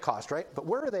at Pentecost, right? But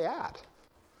where are they at?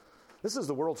 This is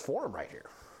the World's Forum right here.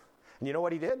 And you know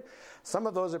what he did? Some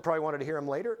of those that probably wanted to hear him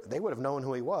later, they would have known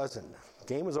who he was, and the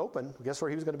game was open. Guess where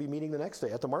he was going to be meeting the next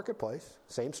day? At the marketplace.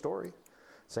 Same story,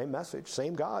 same message,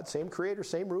 same God, same creator,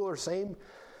 same ruler, same,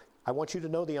 I want you to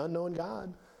know the unknown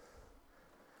God.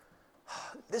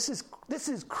 This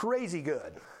is crazy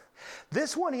good.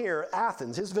 This one here,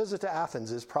 Athens, his visit to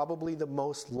Athens is probably the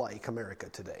most like America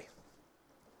today.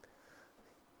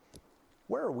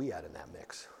 Where are we at in that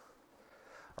mix?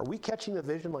 Are we catching the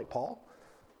vision like Paul?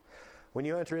 When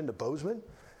you enter into Bozeman?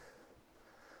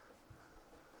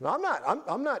 No,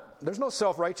 I'm not, there's no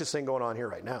self-righteous thing going on here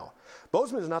right now.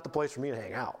 Bozeman is not the place for me to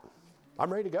hang out.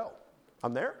 I'm ready to go.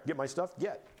 I'm there, get my stuff,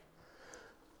 get.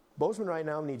 Bozeman right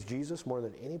now needs Jesus more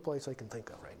than any place I can think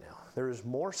of right now. There is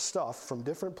more stuff from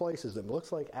different places that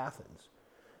looks like Athens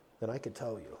than I could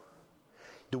tell you.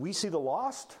 Do we see the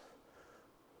lost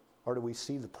or do we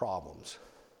see the problems?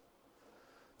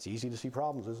 It's easy to see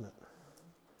problems, isn't it?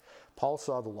 Paul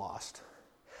saw the lost.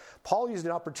 Paul used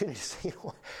an opportunity to say,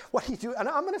 what do you do? And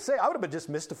I'm going to say, I would have been just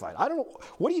mystified. I don't know.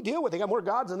 What do you deal with? They got more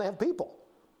gods than they have people.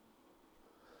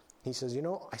 He says,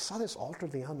 I saw this altar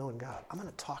of the unknown God. I'm going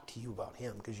to talk to you about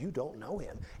him because you don't know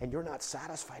him and you're not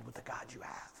satisfied with the God you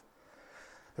have.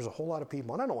 There's a whole lot of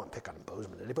people, and I don't want to pick on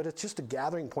Bozeman today, but it's just a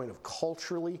gathering point of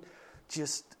culturally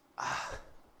it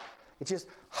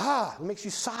makes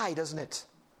you sigh, doesn't it?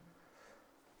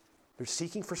 They're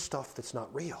seeking for stuff that's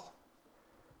not real.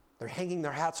 They're hanging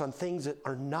their hats on things that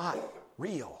are not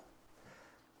real.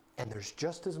 And there's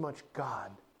just as much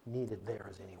God needed there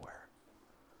as anywhere.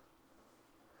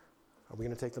 Are we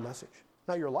going to take the message?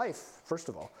 Now, your life, first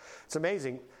of all, it's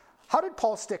amazing. How did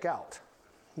Paul stick out?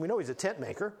 We know he's a tent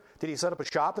maker. Did he set up a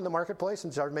shop in the marketplace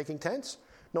and start making tents?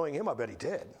 Knowing him, I bet he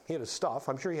did. He had his stuff.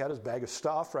 I'm sure he had his bag of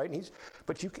stuff, right?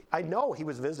 I know he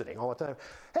was visiting all the time.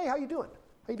 Hey, how you doing?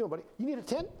 How you doing, buddy? You need a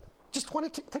tent? Just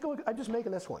want to take a look. I'm just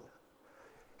making this one.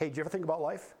 Hey, did you ever think about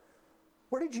life?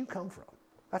 Where did you come from?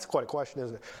 That's quite a question,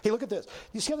 isn't it? Hey, look at this.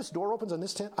 You see how this door opens on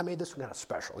this tent? I made this one kind of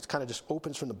special. It kind of just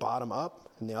opens from the bottom up,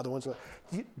 and the other ones.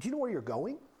 Do you know where you're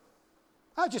going?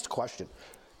 Just a question.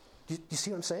 Do you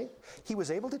see what I'm saying? He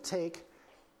was able to take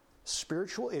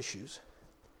spiritual issues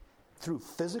through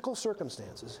physical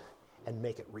circumstances and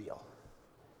make it real.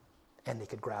 And they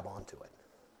could grab onto it.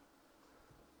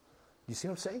 You see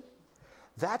what I'm saying?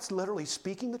 That's literally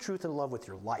speaking the truth in love with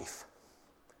your life.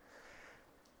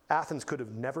 Athens could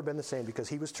have never been the same because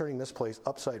he was turning this place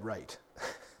upside right.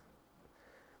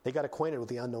 They got acquainted with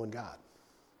the unknown God.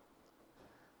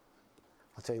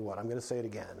 I'll tell you what, I'm going to say it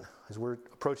again. As we're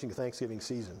approaching the Thanksgiving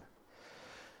season,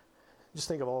 just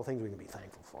think of all the things we can be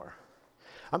thankful for.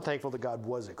 I'm thankful that God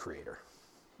was a creator.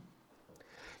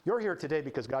 You're here today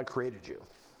because God created you.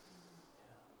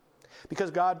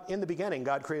 Because God, in the beginning,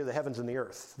 God created the heavens and the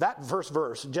earth. That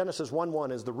verse, Genesis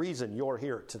 1:1, is the reason you're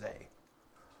here today.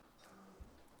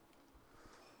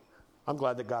 I'm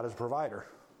glad that God is a provider.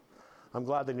 I'm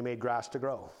glad that he made grass to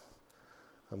grow.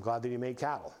 I'm glad that he made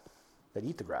cattle that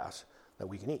eat the grass that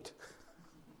we can eat.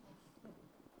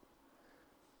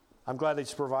 I'm glad that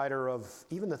he's a provider of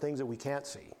even the things that we can't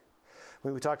see.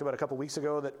 We talked about a couple weeks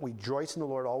ago that we rejoice in the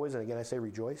Lord always, and again I say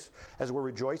rejoice. As we're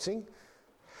rejoicing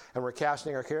and we're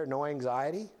casting our care, no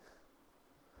anxiety,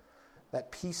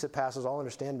 that peace that passes all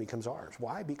understanding becomes ours.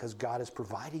 Why? Because God is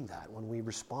providing that when we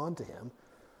respond to him.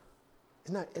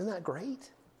 Isn't that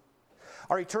great?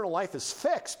 Our eternal life is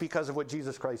fixed because of what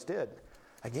Jesus Christ did.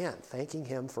 Again, thanking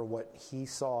him for what he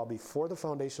saw before the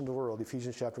foundation of the world,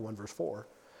 Ephesians chapter 1, verse 4,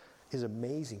 is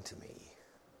amazing to me.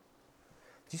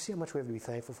 Do you see how much we have to be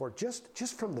thankful for?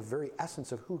 Just from the very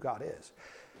essence of who God is.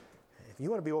 If you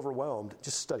want to be overwhelmed,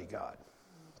 just study God.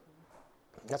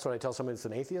 That's what I tell somebody that's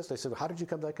an atheist. I said, well, how did you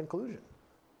come to that conclusion?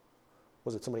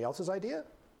 Was it somebody else's idea?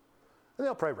 And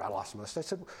they'll probably rattle off some list. I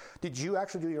said, did you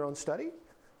actually do your own study?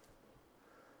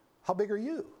 How big are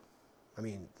you? I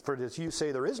mean, for this you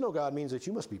say there is no God means that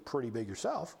you must be pretty big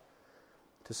yourself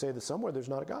to say that somewhere there's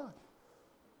not a God.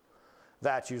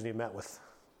 That's usually met with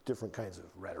different kinds of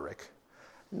rhetoric.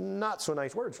 Not so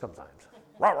nice words sometimes.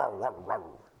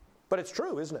 But it's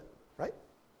true, isn't it? Right?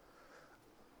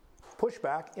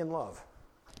 Pushback in love.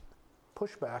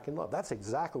 Pushback in love. That's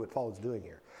exactly what Paul is doing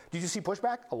here. Did you see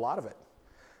pushback? A lot of it.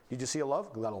 Did you see a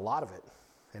love? Got a lot of it.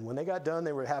 And when they got done,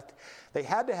 they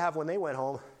had to have when they went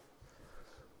home.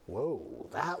 Whoa,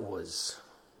 that was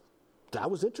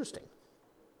interesting.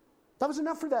 That was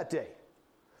enough for that day.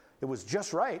 It was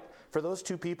just right for those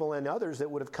two people and others that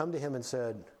would have come to him and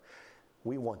said,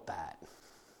 we want that.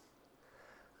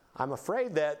 I'm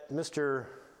afraid that Mr.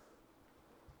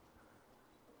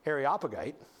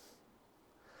 Areopagite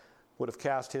would have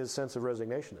cast his sense of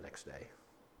resignation the next day.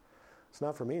 It's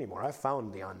not for me anymore. I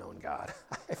found the unknown God.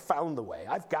 I found the way.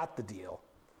 I've got the deal.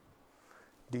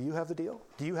 Do you have the deal?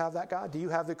 Do you have that God? Do you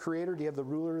have the creator? Do you have the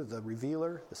ruler, the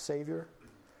revealer, the savior?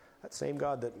 That same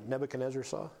God that Nebuchadnezzar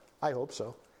saw? I hope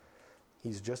so.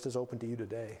 He's just as open to you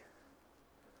today.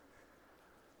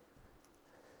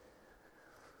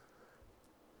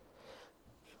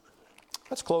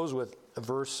 Let's close with a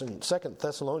verse in 2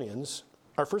 Thessalonians,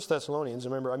 or 1 Thessalonians.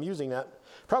 Remember, I'm using that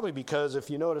probably because if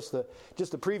you notice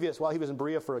just the previous, while he was in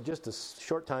Berea for just a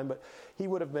short time, but he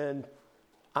would have been,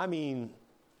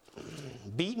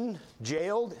 beaten,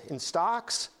 jailed in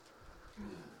stocks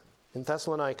in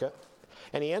Thessalonica.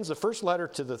 And he ends the first letter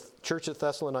to the church at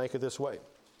Thessalonica this way.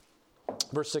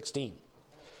 Verse 16.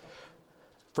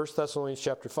 1 Thessalonians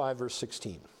chapter 5, verse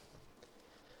 16.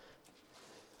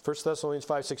 1 Thessalonians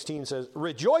 5:16 says,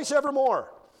 rejoice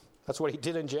evermore. That's what he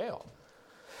did in jail.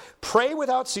 Pray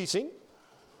without ceasing.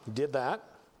 He did that.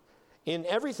 In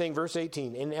everything, verse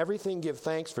 18, in everything give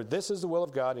thanks, for this is the will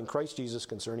of God in Christ Jesus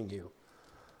concerning you.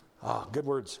 Good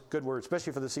words,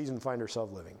 especially for the season we find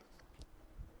ourselves living.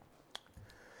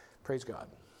 Praise God.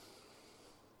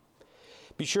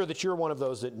 Be sure that you're one of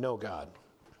those that know God.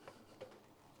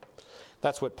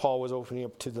 That's what Paul was opening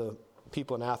up to the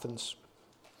people in Athens.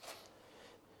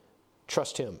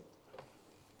 Trust him.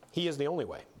 He is the only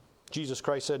way. Jesus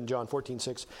Christ said in John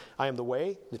 14:6, I am the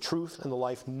way, the truth, and the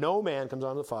life. No man comes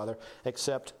unto the Father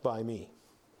except by me.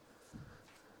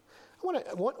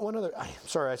 One other,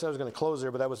 sorry, I said I was going to close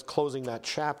there, but that was closing that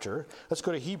chapter. Let's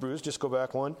go to Hebrews, just go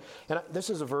back one. And this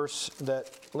is a verse that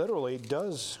literally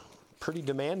does pretty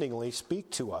demandingly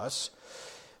speak to us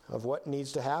of what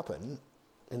needs to happen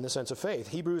in the sense of faith.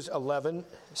 Hebrews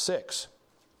 11:6.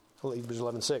 Hebrews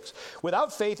 11:6.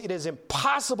 Without faith it is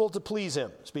impossible to please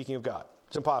him. Speaking of God.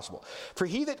 It's impossible. For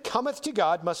he that cometh to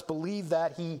God must believe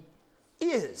that he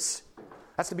is.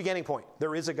 That's the beginning point.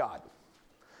 There is a God.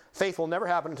 Faith will never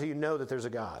happen until you know that there's a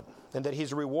God and that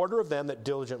he's a rewarder of them that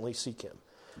diligently seek him.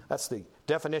 That's the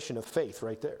definition of faith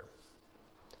right there.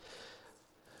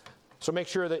 So make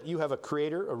sure that you have a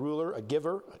creator, a ruler, a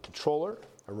giver, a controller,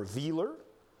 a revealer,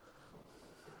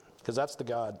 because that's the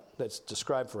God that's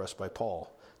described for us by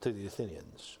Paul to the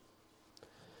Athenians.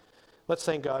 Let's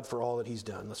thank God for all that he's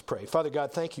done. Let's pray. Father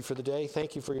God, thank you for the day.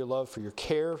 Thank you for your love, for your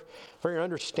care, for your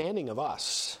understanding of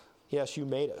us. Yes, you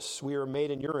made us. We are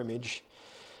made in your image.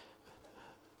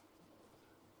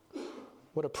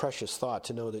 What a precious thought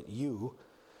to know that you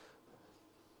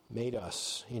made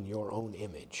us in your own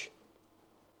image.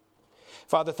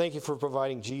 Father, thank you for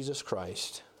providing Jesus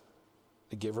Christ,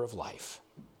 the giver of life.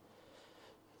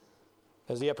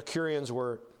 As the Epicureans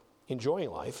were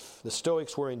enjoying life, the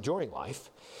Stoics were enjoying life,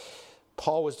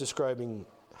 Paul was describing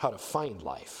how to find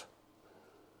life.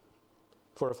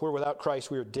 For if we're without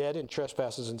Christ, we are dead in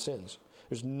trespasses and sins.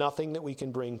 There's nothing that we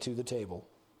can bring to the table.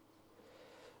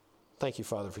 Thank you,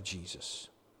 Father, for Jesus.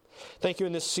 Thank you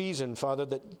in this season, Father,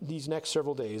 that these next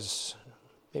several days,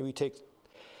 may we take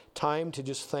time to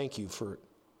just thank you for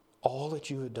all that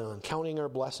you have done, counting our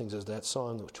blessings as that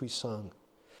song which we sung.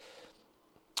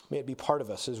 May it be part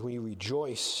of us as we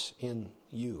rejoice in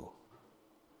you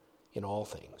in all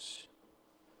things.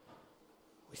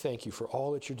 We thank you for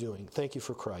all that you're doing. Thank you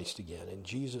for Christ again. In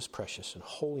Jesus' precious and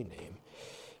holy name,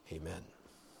 amen.